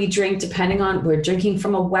water we drink, depending on we're drinking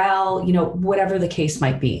from a well, whatever the case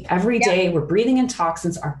might be. Every day we're breathing in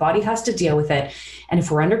toxins, our body has to deal with it. And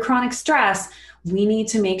if we're under chronic stress, we need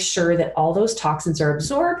to make sure that all those toxins are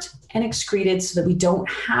absorbed and excreted so that we don't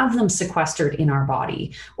have them sequestered in our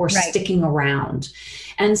body or sticking around.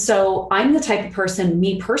 And so I'm the type of person,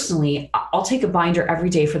 me personally, I'll take a binder every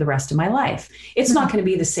day for the rest of my life. It's not going to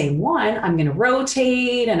be the same one. I'm going to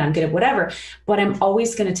rotate and I'm going to whatever, but I'm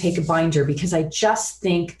always going to take a binder because I just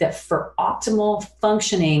think that for optimal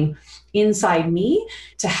functioning inside me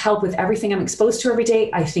to help with everything I'm exposed to every day,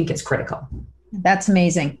 I think it's critical. That's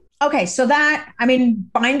amazing. Okay. So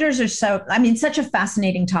binders are such a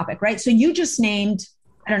fascinating topic, right? So you just named,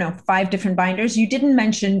 5 different binders. You didn't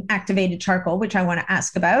mention activated charcoal, which I want to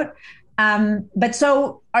ask about. But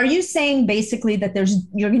so are you saying basically that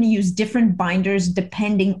you're going to use different binders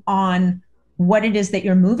depending on what it is that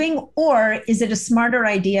you're moving? Or is it a smarter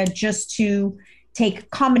idea just to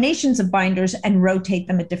take combinations of binders and rotate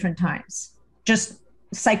them at different times? Just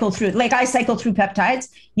cycle through, like I cycle through peptides,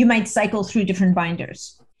 you might cycle through different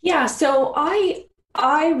binders. Yeah. So I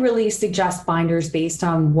really suggest binders based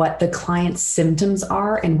on what the client's symptoms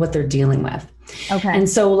are and what they're dealing with. Okay. And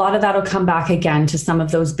so a lot of that will come back again to some of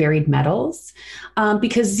those buried metals,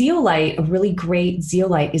 because zeolite, a really great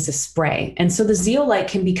zeolite is a spray. And so the zeolite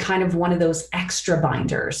can be kind of one of those extra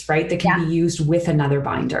binders, right? That can be used with another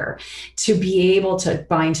binder to be able to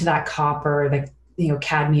bind to that copper, like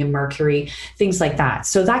cadmium, mercury, things like that.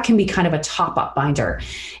 So that can be kind of a top-up binder.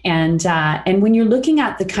 And when you're looking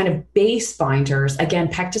at the kind of base binders, again,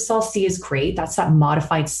 Pectisol C is great. That's that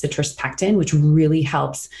modified citrus pectin, which really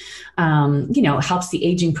helps, helps the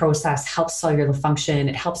aging process, helps cellular function.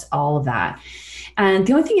 It helps all of that. And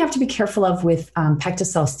the only thing you have to be careful of with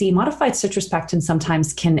Pectacell-C, modified citrus pectin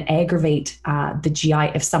sometimes can aggravate the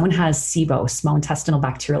GI if someone has SIBO, small intestinal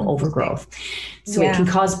bacterial overgrowth. So it can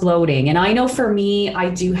cause bloating. And I know for me, I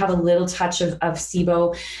do have a little touch of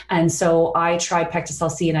SIBO. And so I tried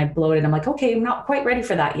Pectacell-C and I bloated. I'm like, okay, I'm not quite ready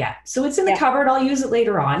for that yet. So it's in the cupboard. I'll use it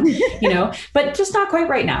later on, but just not quite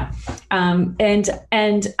right now. And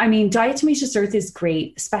I mean, diatomaceous earth is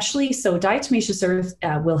great, especially so diatomaceous earth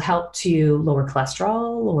will help to lower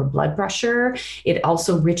cholesterol, lower blood pressure. It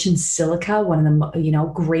also rich in silica, one of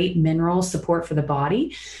the, great mineral support for the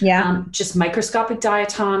body. Yeah. Just microscopic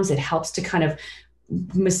diatoms. It helps to kind of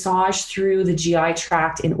massage through the GI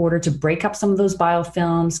tract in order to break up some of those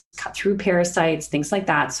biofilms, cut through parasites, things like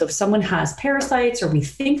that. So if someone has parasites, or we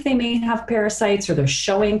think they may have parasites, or they're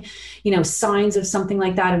showing, signs of something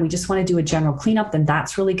like that, and we just want to do a general cleanup, then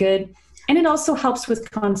that's really good. And it also helps with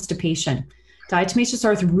constipation. Diatomaceous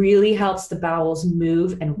earth really helps the bowels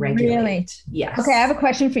move and regulate. Really? Yes. Okay, I have a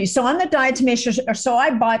question for you. So on the diatomaceous,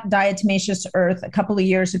 I bought diatomaceous earth a couple of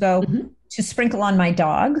years ago to sprinkle on my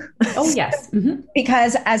dog. Oh yes.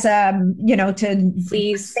 Because as to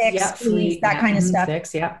fleas, fleas, that kind of stuff.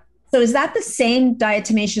 Fix, So is that the same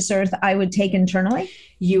diatomaceous earth I would take internally?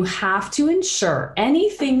 You have to ensure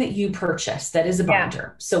anything that you purchase that is a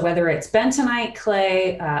binder. So whether it's bentonite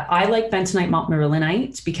clay, I like bentonite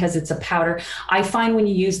montmorillonite because it's a powder. I find when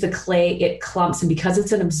you use the clay, it clumps. And because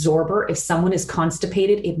it's an absorber, if someone is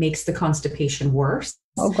constipated, it makes the constipation worse.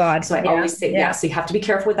 Oh God. So I always say, so you have to be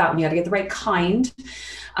careful with that one. You got to get the right kind.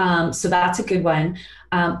 So that's a good one.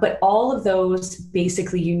 But all of those,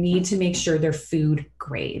 basically, you need to make sure they're food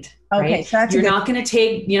grade. Okay, right? so you're not going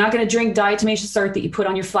to drink diatomaceous earth that you put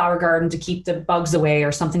on your flower garden to keep the bugs away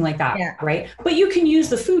or something like that, right? But you can use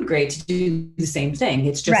the food grade to do the same thing.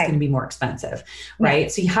 It's just going to be more expensive,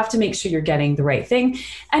 right? So you have to make sure you're getting the right thing.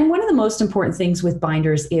 And one of the most important things with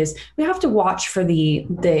binders is we have to watch for the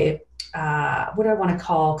what do I want to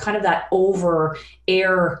call kind of that over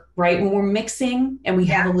air, right? When we're mixing and we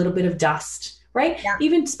have a little bit of dust, right? Yeah.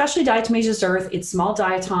 Even especially diatomaceous earth, it's small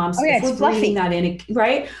diatoms. If we're breathing that in,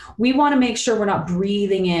 right? We want to make sure we're not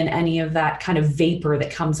breathing in any of that kind of vapor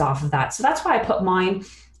that comes off of that. So that's why I put mine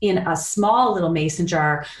in a small little mason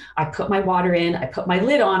jar. I put my water in, I put my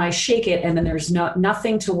lid on, I shake it, and then there's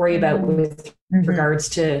nothing to worry about with regards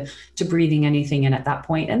to breathing anything in at that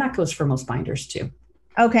point. And that goes for most binders too.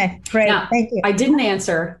 Okay, great. Now, thank you. I didn't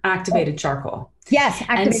answer activated charcoal. Yes.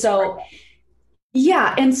 And so,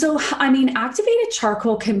 I mean, activated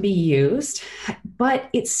charcoal can be used, but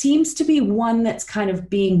it seems to be one that's kind of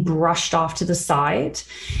being brushed off to the side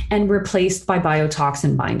and replaced by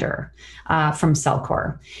biotoxin binder from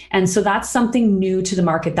Cellcore. And so that's something new to the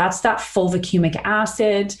market. That's that fulvicumic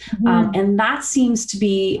acid. And that seems to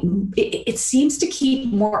be, it seems to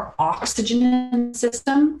keep more oxygen in the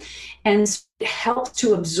system and helps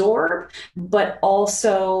to absorb, but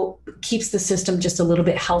also keeps the system just a little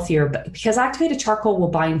bit healthier. But because activated charcoal will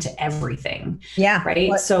bind to everything. Yeah.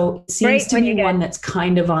 Right. So it seems to be one that's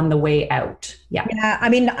kind of on the way out. Yeah. Yeah. I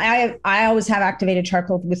mean, I always have activated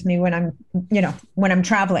charcoal with me when I'm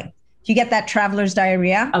traveling. Do you get that traveler's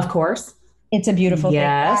diarrhea? Of course. It's a beautiful thing.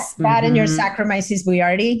 That and your Saccharomyces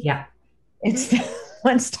boulardii. Yeah. It's the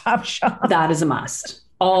one-stop shop. That is a must.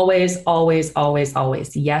 Always, always, always,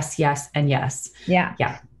 always. Yes, yes, and yes. Yeah.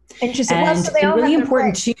 Yeah. Interesting. And, so really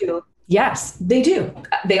important too. Yes, they do.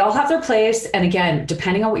 They all have their place. And again,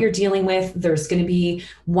 depending on what you're dealing with, there's going to be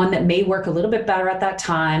one that may work a little bit better at that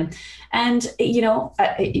time. And,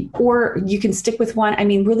 or you can stick with one. I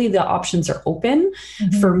mean, really the options are open.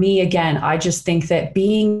 For me, again, I just think that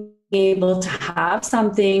being able to have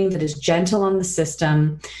something that is gentle on the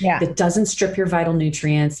system, that doesn't strip your vital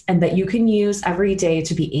nutrients, and that you can use every day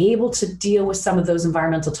to be able to deal with some of those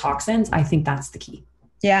environmental toxins, I think that's the key.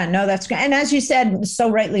 Yeah, no, that's great. And as you said, so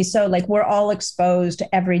rightly so, like we're all exposed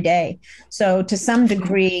every day. So to some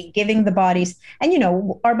degree, giving the bodies, and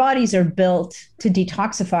our bodies are built to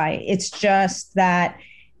detoxify. It's just that,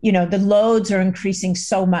 the loads are increasing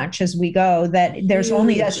so much as we go that there's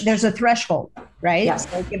there's a threshold, right? Yes,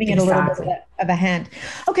 so giving it a little bit of a hand.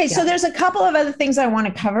 Okay, so there's a couple of other things I want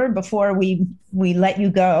to cover before we let you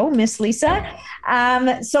go, Miss Lisa.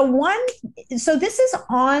 So this is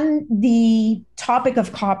on the topic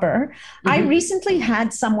of copper. I recently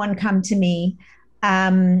had someone come to me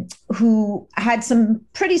who had some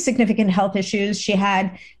pretty significant health issues. She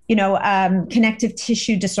had, connective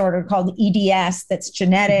tissue disorder called EDS that's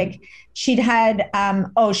genetic. She'd had,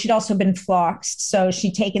 she'd also been floxed. So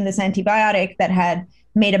she'd taken this antibiotic that had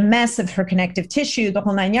made a mess of her connective tissue, the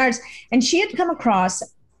whole 9 yards. And she had come across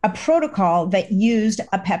a protocol that used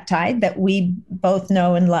a peptide that we both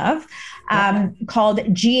know and love, called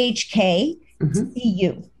GHK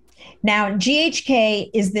CU. Now, GHK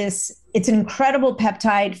is it's an incredible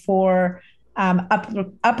peptide for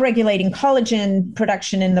upregulating collagen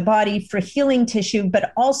production in the body, for healing tissue,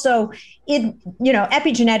 but also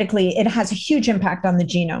epigenetically, it has a huge impact on the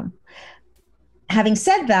genome. Having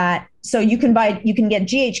said that, so you can get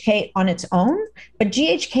GHK on its own, but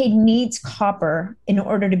GHK needs copper in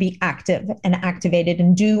order to be active and activated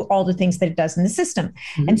and do all the things that it does in the system.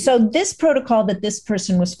 Mm-hmm. And so this protocol that this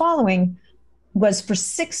person was following was for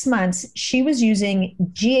 6 months, she was using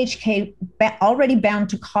GHK already bound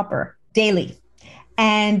to copper daily,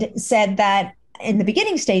 and said that in the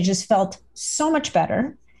beginning stages felt so much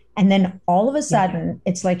better. And then all of a sudden,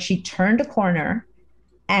 it's like she turned a corner,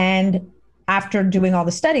 and after doing all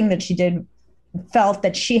the studying that she did, felt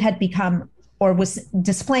that she had become or was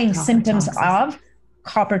displaying symptoms of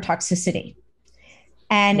copper toxicity.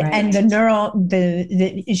 And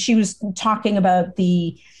she was talking about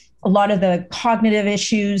a lot of the cognitive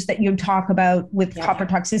issues that you talk about with copper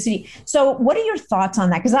toxicity. So what are your thoughts on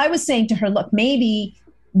that? Because I was saying to her, look, maybe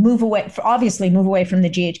move away from the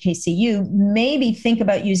GHK-Cu, maybe think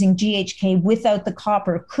about using GHK without the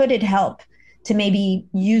copper. Could it help to maybe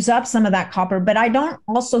use up some of that copper? But I don't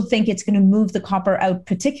also think it's going to move the copper out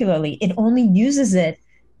particularly. It only uses it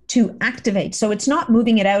to activate. So it's not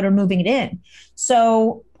moving it out or moving it in.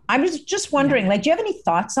 So I was just wondering, do you have any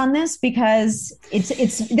thoughts on this? Because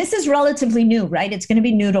this is relatively new, right? It's going to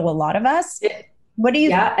be new to a lot of us. What do you?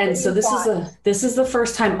 Yeah, and so this is the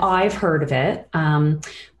first time I've heard of it.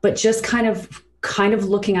 But just kind of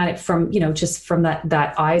looking at it from just from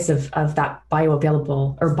that eyes of that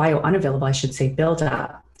bioavailable or biounavailable, I should say,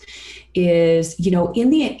 buildup is in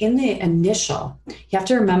the initial, you have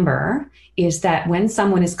to remember is that when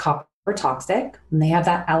someone is copper toxic and they have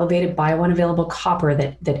that elevated biounavailable copper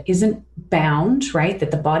that isn't bound, right,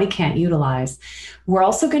 that the body can't utilize, we're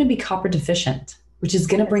also going to be copper deficient, which is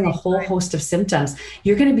going to bring a whole host of symptoms.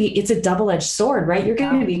 It's a double-edged sword, right? You're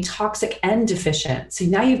going to be toxic and deficient. So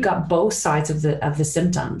now you've got both sides of the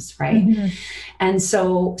symptoms, right? Mm-hmm. And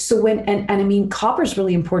so I mean, copper is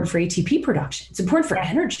really important for ATP production. It's important for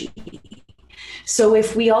energy. So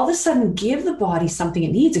if we all of a sudden give the body something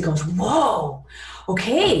it needs, it goes, whoa,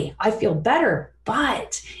 okay, I feel better.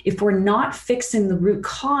 But if we're not fixing the root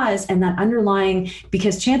cause and that underlying,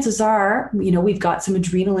 because chances are, we've got some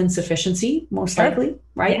adrenal insufficiency, most likely,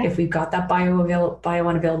 right? Yeah. If we've got that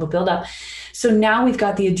biounavailable buildup. So now we've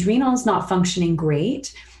got the adrenals not functioning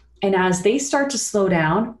great. And as they start to slow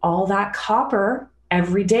down, all that copper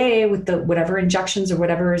every day with the whatever injections or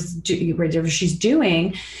whatever she's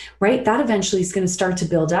doing, right? That eventually is going to start to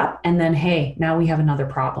build up. And then, hey, now we have another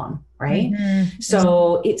problem. Right. Mm-hmm.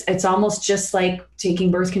 So it's almost just like taking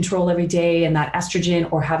birth control every day and that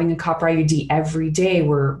estrogen, or having a copper IUD every day.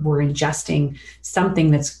 We're ingesting something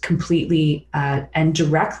that's completely and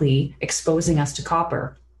directly exposing us to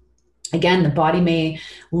copper. Again, the body may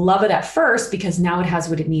love it at first because now it has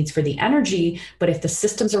what it needs for the energy. But if the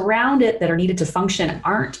systems around it that are needed to function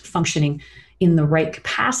aren't functioning in the right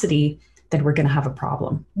capacity, then we're going to have a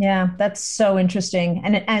problem. Yeah, that's so interesting.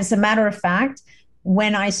 And as a matter of fact,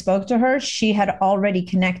 when I spoke to her, she had already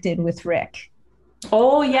connected with Rick.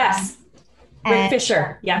 Oh, yes. Rick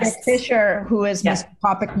Fisher. Yes. Rick Fisher, who is Mr.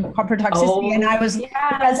 Copper Toxicity. Oh, and I was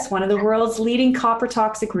one of the world's leading copper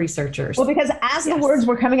toxic researchors. Well, because as the words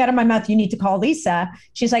were coming out of my mouth, you need to call Lisa.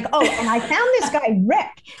 She's like, oh, and I found this guy,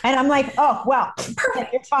 Rick. And I'm like, oh, well,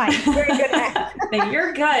 perfect. You're fine. You're in good hands.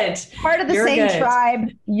 You're good. Part of the same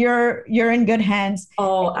tribe. You're in good hands.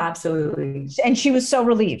 Oh, absolutely. And she was so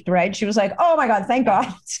relieved, right? She was like, oh my God, thank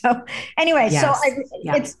God. So anyway,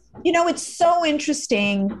 it's so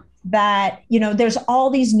interesting that, there's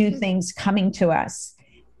all these new things coming to us,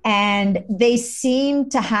 and they seem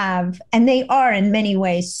to have, and they are in many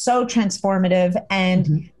ways so transformative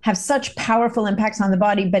and have such powerful impacts on the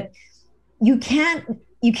body. But you can't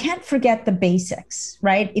forget the basics,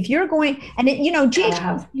 right? If you're going, and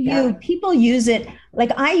GHQ, people use it,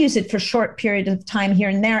 like I use it for short periods of time here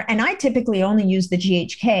and there, and I typically only use the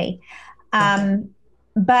GHK.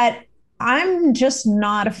 But I'm just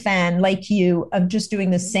not a fan, like you, of just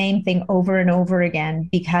doing the same thing over and over again,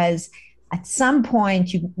 because at some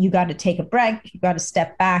point you got to take a break, you got to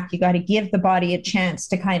step back, you got to give the body a chance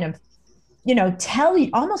to kind of, tell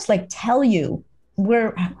you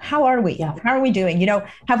how are we? Yeah. How are we doing?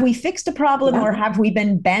 Have we fixed a problem or have we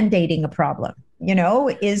been band-aiding a problem?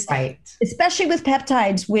 Especially with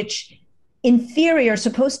peptides, which in theory are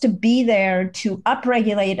supposed to be there to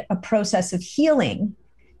upregulate a process of healing.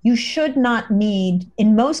 you should not need,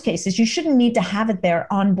 in most cases, you shouldn't need to have it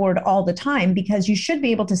there on board all the time, because you should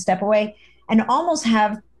be able to step away and almost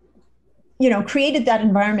have, created that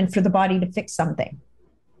environment for the body to fix something.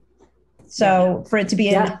 So for it to be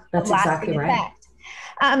a that's exactly right.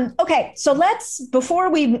 Okay, so before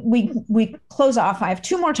we close off, I have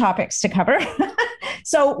two more topics to cover.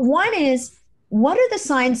 So one is, what are the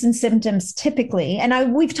signs and symptoms typically?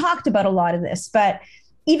 And we've talked about a lot of this, but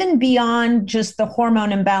even beyond just the hormone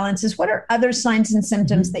imbalances, what are other signs and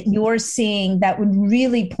symptoms that you're seeing that would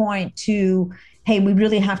really point to, hey, we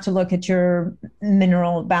really have to look at your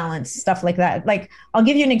mineral balance, stuff like that? Like, I'll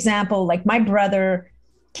give you an example. Like, my brother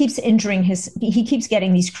keeps he keeps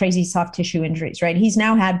getting these crazy soft tissue injuries, right? He's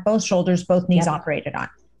now had both shoulders, both knees operated on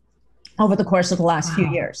over the course of the last few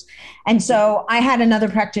years. And so I had another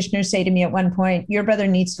practitioner say to me at one point, your brother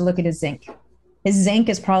needs to look at his zinc. His zinc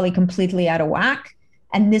is probably completely out of whack.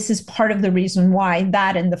 And this is part of the reason why,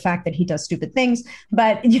 that and the fact that he does stupid things,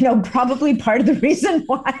 but, probably part of the reason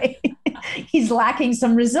why he's lacking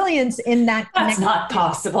some resilience in that. That's not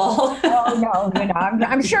possible. Oh, no.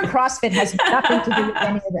 I'm sure CrossFit has nothing to do with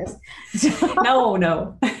any of this. So,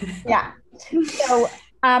 no. Yeah. So,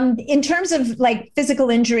 in terms of like physical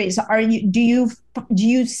injuries, do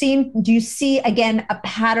you see again a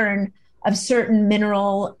pattern of certain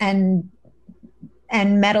mineral and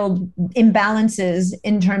metal imbalances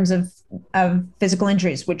in terms of physical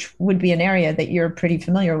injuries, which would be an area that you're pretty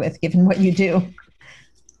familiar with, given what you do?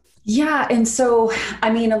 Yeah. And so,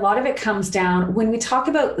 a lot of it comes down when we talk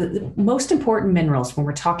about the most important minerals. When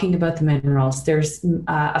we're talking about the minerals, there's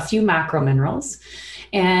a few macro minerals.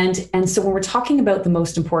 And so when we're talking about the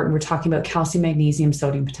most important, we're talking about calcium, magnesium,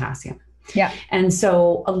 sodium, potassium. Yeah. And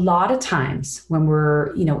so a lot of times when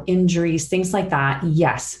we're, injuries, things like that,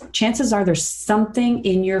 yes, chances are there's something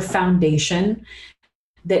in your foundation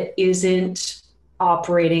that isn't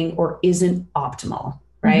operating or isn't optimal.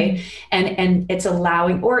 Right. Mm-hmm. And it's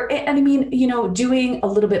allowing, doing a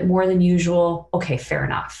little bit more than usual. Okay, fair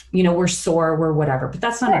enough. We're sore, we're whatever, but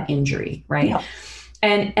that's not an injury. Right. Yeah.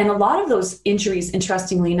 And a lot of those injuries,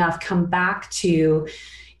 interestingly enough, come back to,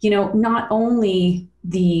 not only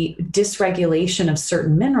the dysregulation of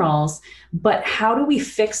certain minerals, but how do we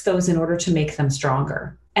fix those in order to make them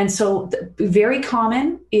stronger? And so very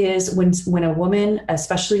common is when a woman,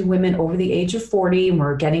 especially women over the age of 40, and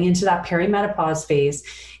we're getting into that perimenopause phase,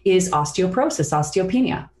 is osteoporosis,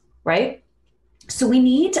 osteopenia, right? So we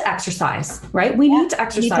need to exercise, right? We need to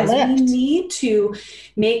exercise. We need to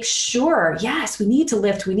make sure, yes, we need to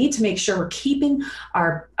lift. We need to make sure we're keeping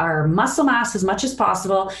our muscle mass as much as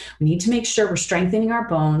possible. We need to make sure we're strengthening our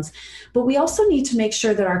bones, but we also need to make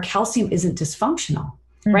sure that our calcium isn't dysfunctional.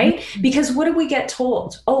 Right? Because what do we get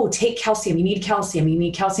told? Oh, take calcium. You need calcium. You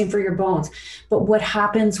need calcium for your bones. But what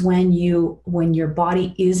happens when your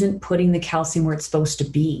body isn't putting the calcium where it's supposed to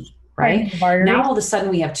be? Right? Now, all of a sudden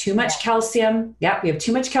we have too much calcium. Yeah. We have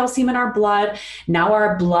too much calcium in our blood. Now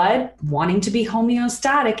our blood, wanting to be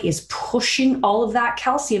homeostatic, is pushing all of that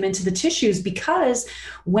calcium into the tissues, because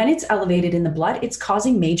when it's elevated in the blood, it's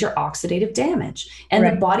causing major oxidative damage, and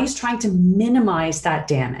the body's trying to minimize that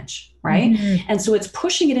damage. Right. Mm-hmm. And so it's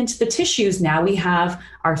pushing it into the tissues. Now we have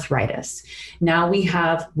arthritis. Now we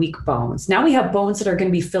have weak bones. Now we have bones that are going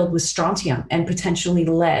to be filled with strontium and potentially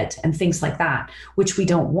lead and things like that, which we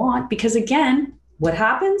don't want, because again, what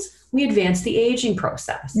happens? We advance the aging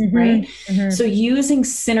process, right? Mm-hmm. So using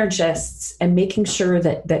synergists and making sure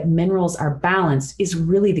that minerals are balanced is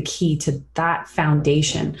really the key to that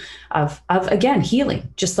foundation of again,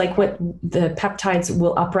 healing, just like what the peptides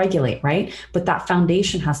will upregulate, right? But that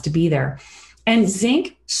foundation has to be there. And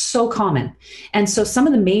zinc, so common. And so some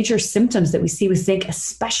of the major symptoms that we see with zinc,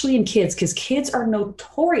 especially in kids, because kids are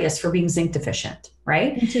notorious for being zinc deficient,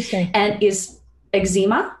 right? Interesting. And is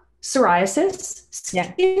eczema, psoriasis,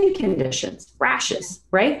 skin conditions, rashes,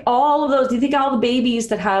 right? All of those. Do you think all the babies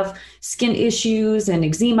that have skin issues and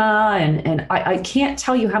eczema, and I can't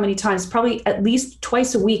tell you how many times, probably at least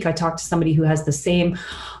twice a week, I talk to somebody who has the same,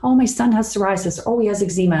 oh, my son has psoriasis, oh, he has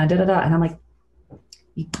eczema, And I'm like,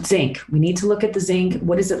 zinc, we need to look at the zinc.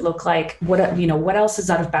 What does it look like? What else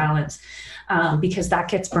is out of balance? Because that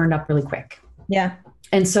gets burned up really quick. Yeah.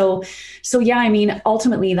 And so yeah,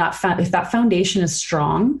 ultimately if that foundation is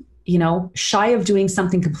strong, shy of doing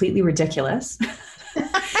something completely ridiculous,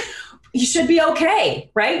 you should be okay,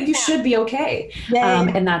 right? You should be okay. Yeah.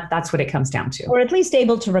 And that's what it comes down to. Or at least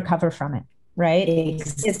able to recover from it, right?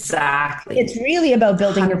 Exactly. It's really about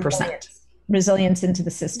building 100%. Resilience into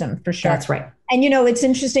the system, for sure. That's right. And it's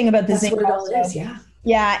interesting about the zinc. That's what it all is, yeah.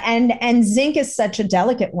 Yeah, and zinc is such a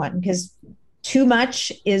delicate one, because too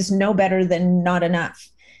much is no better than not enough.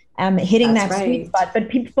 hitting That's that sweet spot. But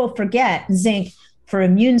people forget zinc for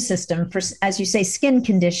immune system, for, as you say, skin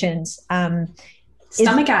conditions.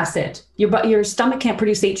 Stomach acid. Your stomach can't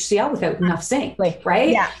produce HCl without enough zinc, right?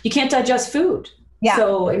 Yeah. You can't digest food. Yeah.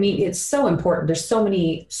 So, I mean, it's so important. There's so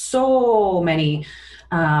many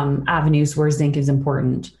avenues where zinc is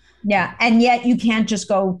important. Yeah. And yet you can't just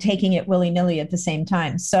go taking it willy-nilly at the same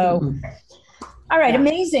time. So, all right.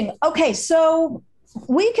 Amazing. Okay. So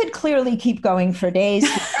we could clearly keep going for days.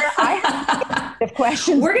 I have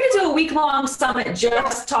questions. We're going to do a week-long summit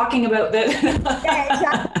just talking about this. Yeah,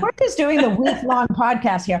 exactly. We're just doing the week-long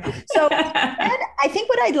podcast here. So I think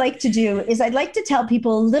what I'd like to do is I'd like to tell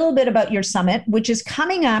people a little bit about your summit, which is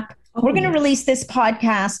coming up. We're going to release this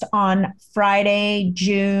podcast on Friday,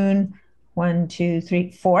 June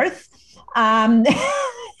 4th. And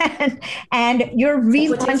you're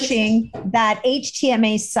relaunching that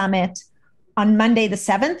HTMA summit on Monday, the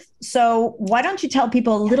 7th. So why don't you tell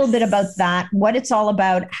people a little bit about that, what it's all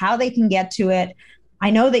about, how they can get to it. I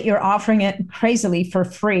know that you're offering it crazily for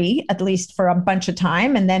free, at least for a bunch of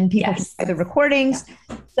time, and then people can buy the recordings.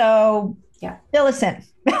 So fill us in.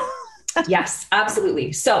 Yes,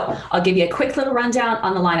 absolutely. So I'll give you a quick little rundown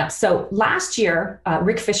on the lineup. So last year,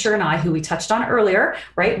 Rick Fisher and I, who we touched on earlier,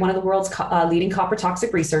 right, one of the world's leading copper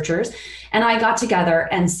toxic researchers, and I got together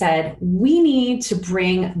and said, we need to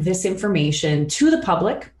bring this information to the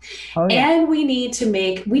public. And we need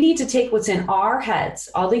to take what's in our heads,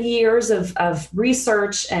 all the years of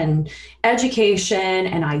research and education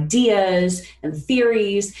and ideas and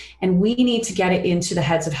theories, and we need to get it into the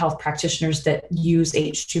heads of health practitioners that use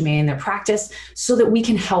HTMA in their practice so that we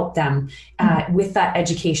can help them with that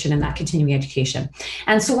education and that continuing education.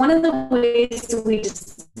 And so one of the ways that we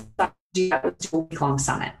decided to do that was do a week-long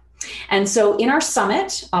summit. And so in our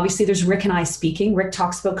summit, obviously there's Rick and I speaking. Rick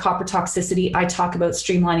talks about copper toxicity. I talk about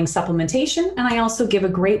streamlining supplementation. And I also give a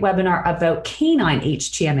great webinar about canine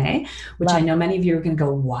HTMA, which I know many of you are going to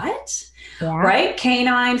go, what? Yeah. Right?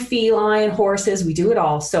 Canine, feline, horses, we do it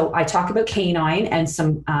all. So I talk about canine and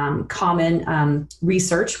some common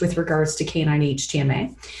research with regards to canine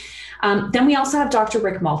HTMA. Then we also have Dr.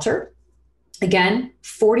 Rick Malter. Again,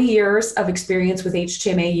 40 years of experience with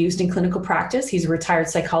HTMA used in clinical practice. He's a retired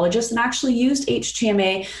psychologist and actually used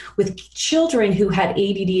HTMA with children who had ADD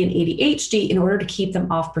and ADHD in order to keep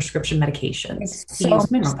them off prescription medications. He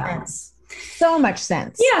used Mineral Balance. So much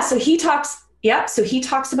sense. Yeah, so he talks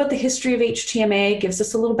about the history of HTMA, gives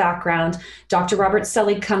us a little background. Dr. Robert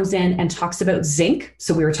Selig comes in and talks about zinc.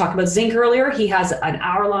 So we were talking about zinc earlier. He has an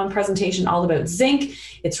hour-long presentation all about zinc,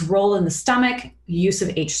 its role in the stomach, use of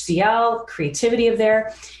HCl, creativity of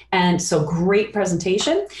there. And so great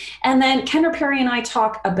presentation. And then Kendra Perry and I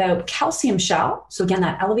talk about calcium shell. So again,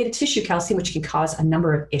 that elevated tissue calcium, which can cause a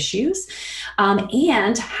number of issues,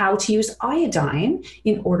 and how to use iodine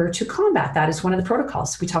in order to combat that is one of the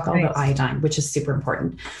protocols. We talk all about iodine, which is super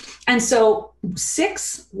important. And so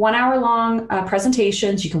 6 1-hour-long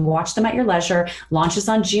presentations. You can watch them at your leisure. Launches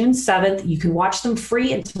on June 7th. You can watch them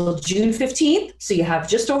free until June 15th. So you have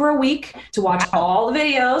just over a week to watch all the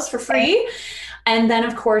videos for free. And then,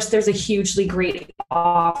 of course, there's a hugely great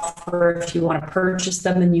offer if you want to purchase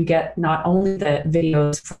them, and you get not only the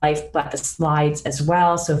videos for life, but the slides as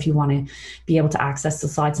well. So if you want to be able to access the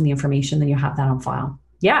slides and the information, then you have that on file.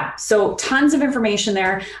 Yeah, so tons of information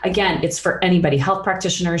there. Again, it's for anybody, health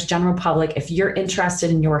practitioners, general public. If you're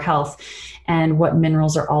interested in your health and what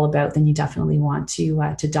minerals are all about, then you definitely want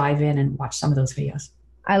to dive in and watch some of those videos.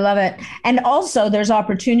 I love it. And also there's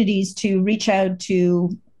opportunities to reach out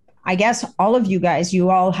to, I guess, all of you guys.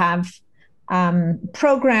 You all have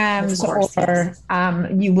programs, or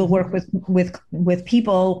you will work with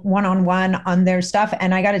people one-on-one on their stuff.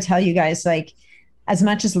 And I got to tell you guys, like, as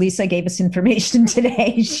much as Lisa gave us information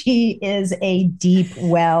today, she is a deep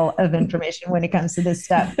well of information when it comes to this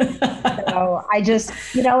stuff. So I just,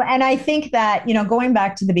 and I think that, going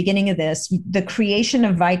back to the beginning of this, the creation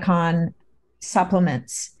of Vicon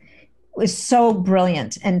supplements was so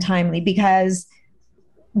brilliant and timely, because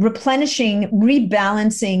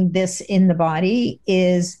rebalancing this in the body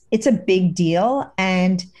it's a big deal.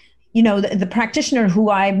 And the practitioner who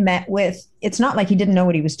I met with, it's not like he didn't know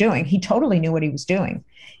what he was doing. He totally knew what he was doing.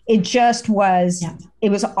 It just was, It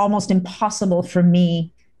was almost impossible for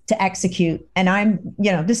me to execute. And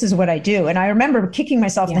this is what I do. And I remember kicking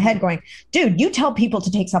myself in the head going, dude, you tell people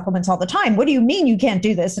to take supplements all the time. What do you mean you can't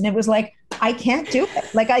do this? And it was like, I can't do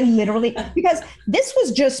it. Like, I literally, because this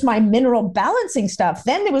was just my mineral balancing stuff.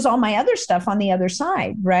 Then there was all my other stuff on the other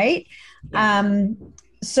side. Right.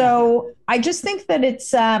 So I just think that it's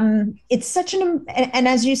such and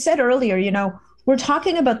as you said earlier, we're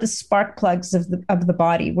talking about the spark plugs of the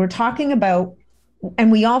body. We're talking about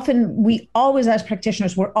and we always, as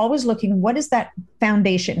practitioners, we're always looking, what is that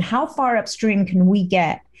foundation? How far upstream can we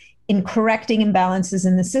get in correcting imbalances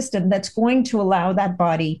in the system that's going to allow that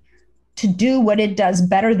body to do what it does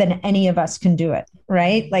better than any of us can do it,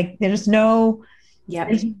 right? Like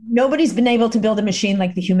nobody's been able to build a machine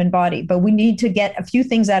like the human body, but we need to get a few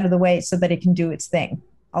things out of the way so that it can do its thing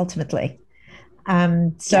ultimately.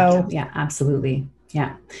 Yeah, absolutely.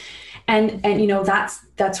 Yeah. And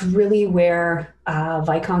that's really where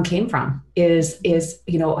Vicon came from is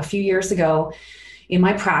a few years ago in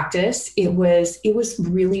my practice, it was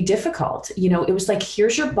really difficult. It was like,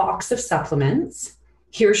 here's your box of supplements.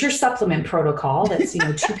 Here's your supplement protocol that's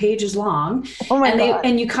 2 pages long. Oh my God.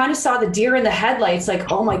 And you kind of saw the deer in the headlights,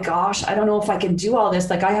 like, oh my gosh, I don't know if I can do all this.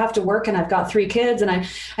 Like, I have to work and I've got 3 kids and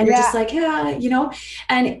you're just like,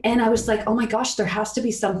 and I was like, oh my gosh, there has to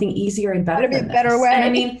be something easier and better. Be a better way. And I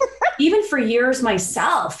mean, even for years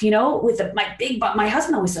myself, with my big butt, my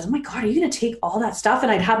husband always says, oh my God, are you going to take all that stuff?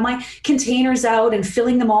 And I'd have my containers out and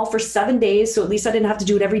filling them all for 7 days. So at least I didn't have to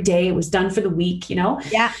do it every day. It was done for the week,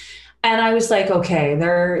 Yeah. And I was like, okay,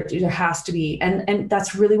 there has to be. And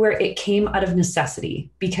that's really where it came out of necessity,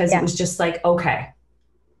 because it was just like, okay,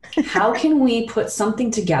 how can we put something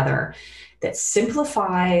together that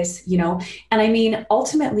simplifies, and I mean,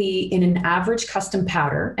 ultimately in an average custom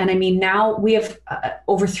powder. And I mean, now we have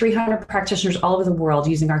over 300 practitioners all over the world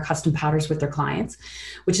using our custom powders with their clients,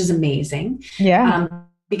 which is amazing. Yeah.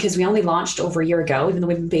 Because we only launched over a year ago, even though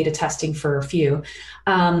we've been beta testing for a few,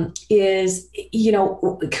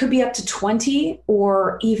 it could be up to 20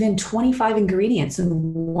 or even 25 ingredients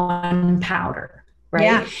in one powder, right?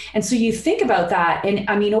 Yeah. And so you think about that. And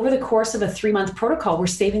I mean, over the course of a 3-month protocol, we're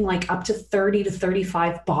saving like up to 30 to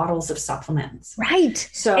 35 bottles of supplements. Right.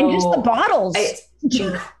 So and just the bottles.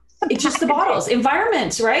 It's just the bottles,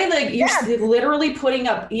 environment, right? Like you're literally putting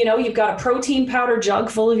up, you've got a protein powder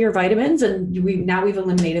jug full of your vitamins, and we've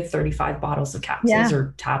eliminated 35 bottles of capsules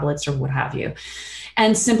or tablets or what have you,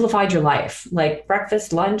 and simplified your life, like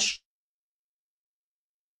breakfast, lunch.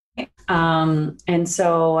 And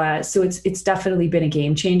so it's definitely been a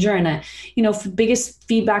game changer, and biggest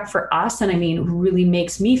feedback for us, and I mean, really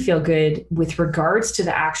makes me feel good with regards to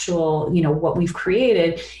the actual, what we've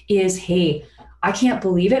created is, hey, I can't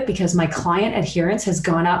believe it, because my client adherence has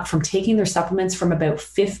gone up from taking their supplements from about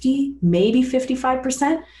 50, maybe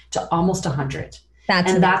 55% to almost 100.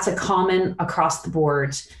 That's a common across the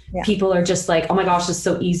board. Yeah. People are just like, oh my gosh, it's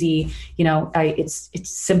so easy. It's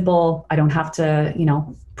simple. I don't have to,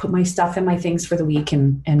 put my stuff in my things for the week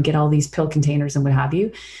and get all these pill containers and what have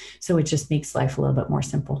you. So it just makes life a little bit more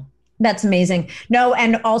simple. That's amazing. No,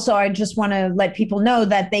 and also I just want to let people know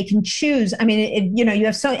that they can choose. I mean, you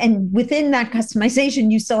have and within that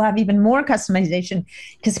customization, you still have even more customization,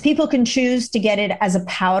 because people can choose to get it as a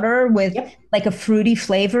powder with like a fruity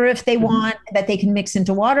flavor if they want, that they can mix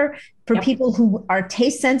into water. For people who are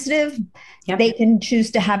taste sensitive, they can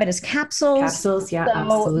choose to have it as capsules.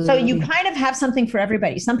 Absolutely. So you kind of have something for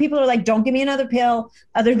everybody. Some people are like, don't give me another pill.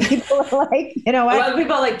 Other people are like, Other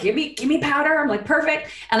people are like, give me powder. I'm like, perfect.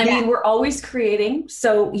 And I mean, we're always creating.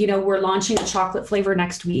 So, we're launching a chocolate flavor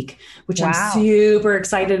next week, which I'm super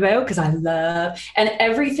excited about, because I love, and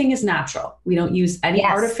everything is natural. We don't use any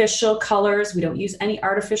artificial colors. We don't use any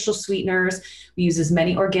artificial sweeteners. We use as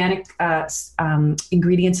many organic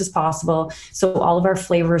ingredients as possible. So all of our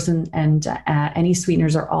flavors and any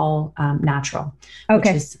sweeteners are all natural, which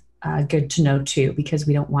is good to know too, because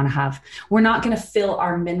we don't want to we're not going to fill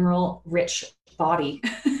our mineral rich body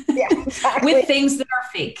with things that are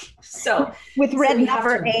fake. So with red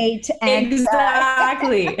number 8 and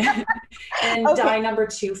exactly. And dye number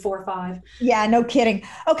 2, 4, 5. Yeah, no kidding.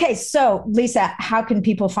 Okay. So Lisa, how can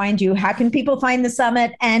people find you? How can people find the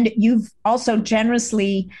summit? And you've also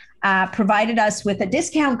generously provided us with a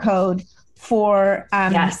discount code for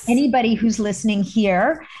anybody who's listening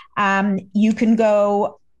here. You can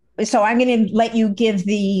go. So I'm going to let you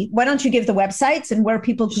why don't you give the websites and where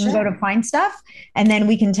people can go to find stuff, and then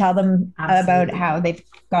we can tell them about how they've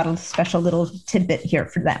got a special little tidbit here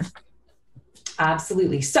for them.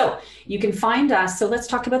 Absolutely. So you can find us. So let's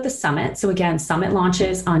talk about the summit. So again, summit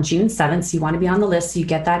launches on June 7th. So you want to be on the list. So you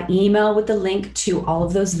get that email with the link to all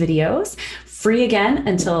of those videos. Free again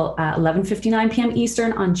until 11:59 p.m.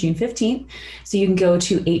 Eastern on June 15th. So you can go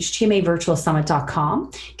to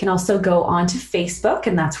htmavirtualsummit.com. You can also go on to Facebook,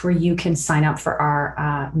 and that's where you can sign up for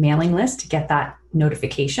our mailing list to get that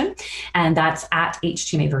notification. And that's at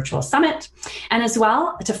HTMA Virtual Summit. And as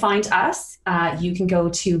well, to find us, you can go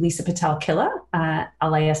to Lisa Patel Killa,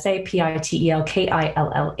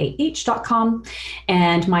 LisaPitelKillah.com.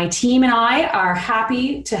 And my team and I are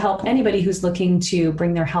happy to help anybody who's looking to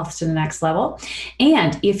bring their health to the next level.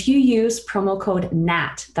 And if you use promo code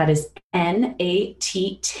NAT, that is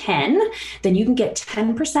NAT10, then you can get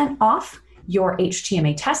 10% off your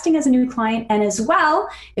HTMA testing as a new client. And as well,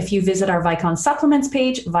 if you visit our Vicon supplements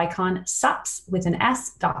page,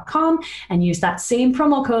 viconsups.com, and use that same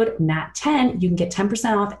promo code NAT10, you can get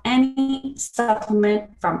 10% off any supplement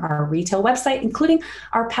from our retail website, including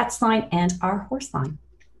our pets line and our horse line.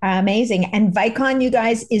 Amazing. And Vicon, you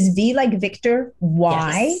guys, is V like Victor,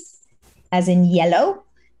 Y as in yellow,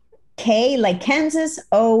 K like Kansas,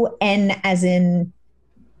 O-N as in,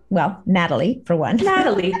 well, Natalie for one.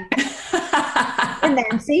 Natalie. And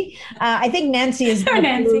Nancy. I think Nancy is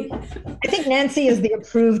Nancy is the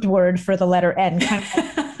approved word for the letter N. Kind of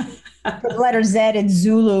like for the letter Z, it's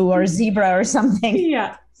Zulu or zebra or something.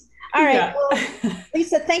 Yeah. All right. Yeah. Well,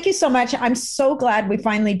 Lisa, thank you so much. I'm so glad we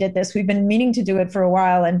finally did this. We've been meaning to do it for a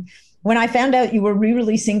while. And when I found out you were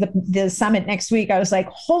re-releasing the summit next week, I was like,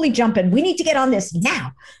 holy jumping, we need to get on this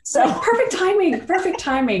now. So perfect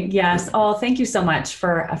timing. Yes. Oh, thank you so much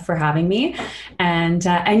for having me. And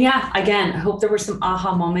yeah, again, I hope there were some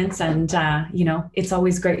aha moments, and it's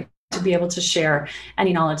always great to be able to share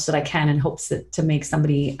any knowledge that I can, in hopes to make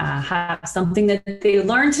somebody have something that they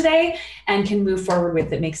learned today and can move forward with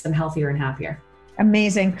that makes them healthier and happier.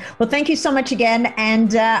 Amazing. Well, thank you so much again.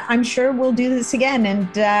 And I'm sure we'll do this again.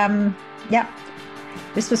 And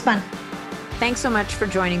this was fun. Thanks so much for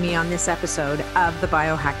joining me on this episode of the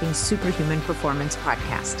Biohacking Superhuman Performance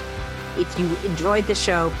Podcast. If you enjoyed the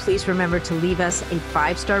show, please remember to leave us a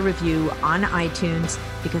 5-star review on iTunes,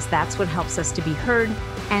 because that's what helps us to be heard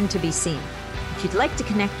and to be seen. If you'd like to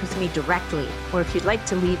connect with me directly, or if you'd like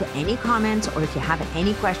to leave any comments, or if you have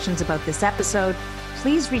any questions about this episode,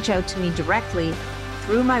 please reach out to me directly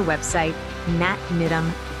through my website,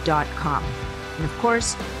 natnidham.com. And of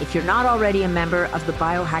course, if you're not already a member of the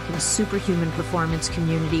Biohacking Superhuman Performance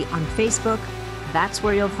community on Facebook, that's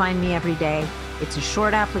where you'll find me every day. It's a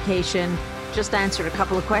short application, just answer a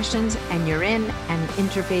couple of questions, and you're in and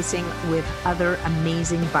interfacing with other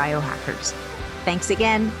amazing biohackers. Thanks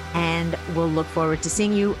again, and we'll look forward to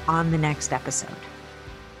seeing you on the next episode.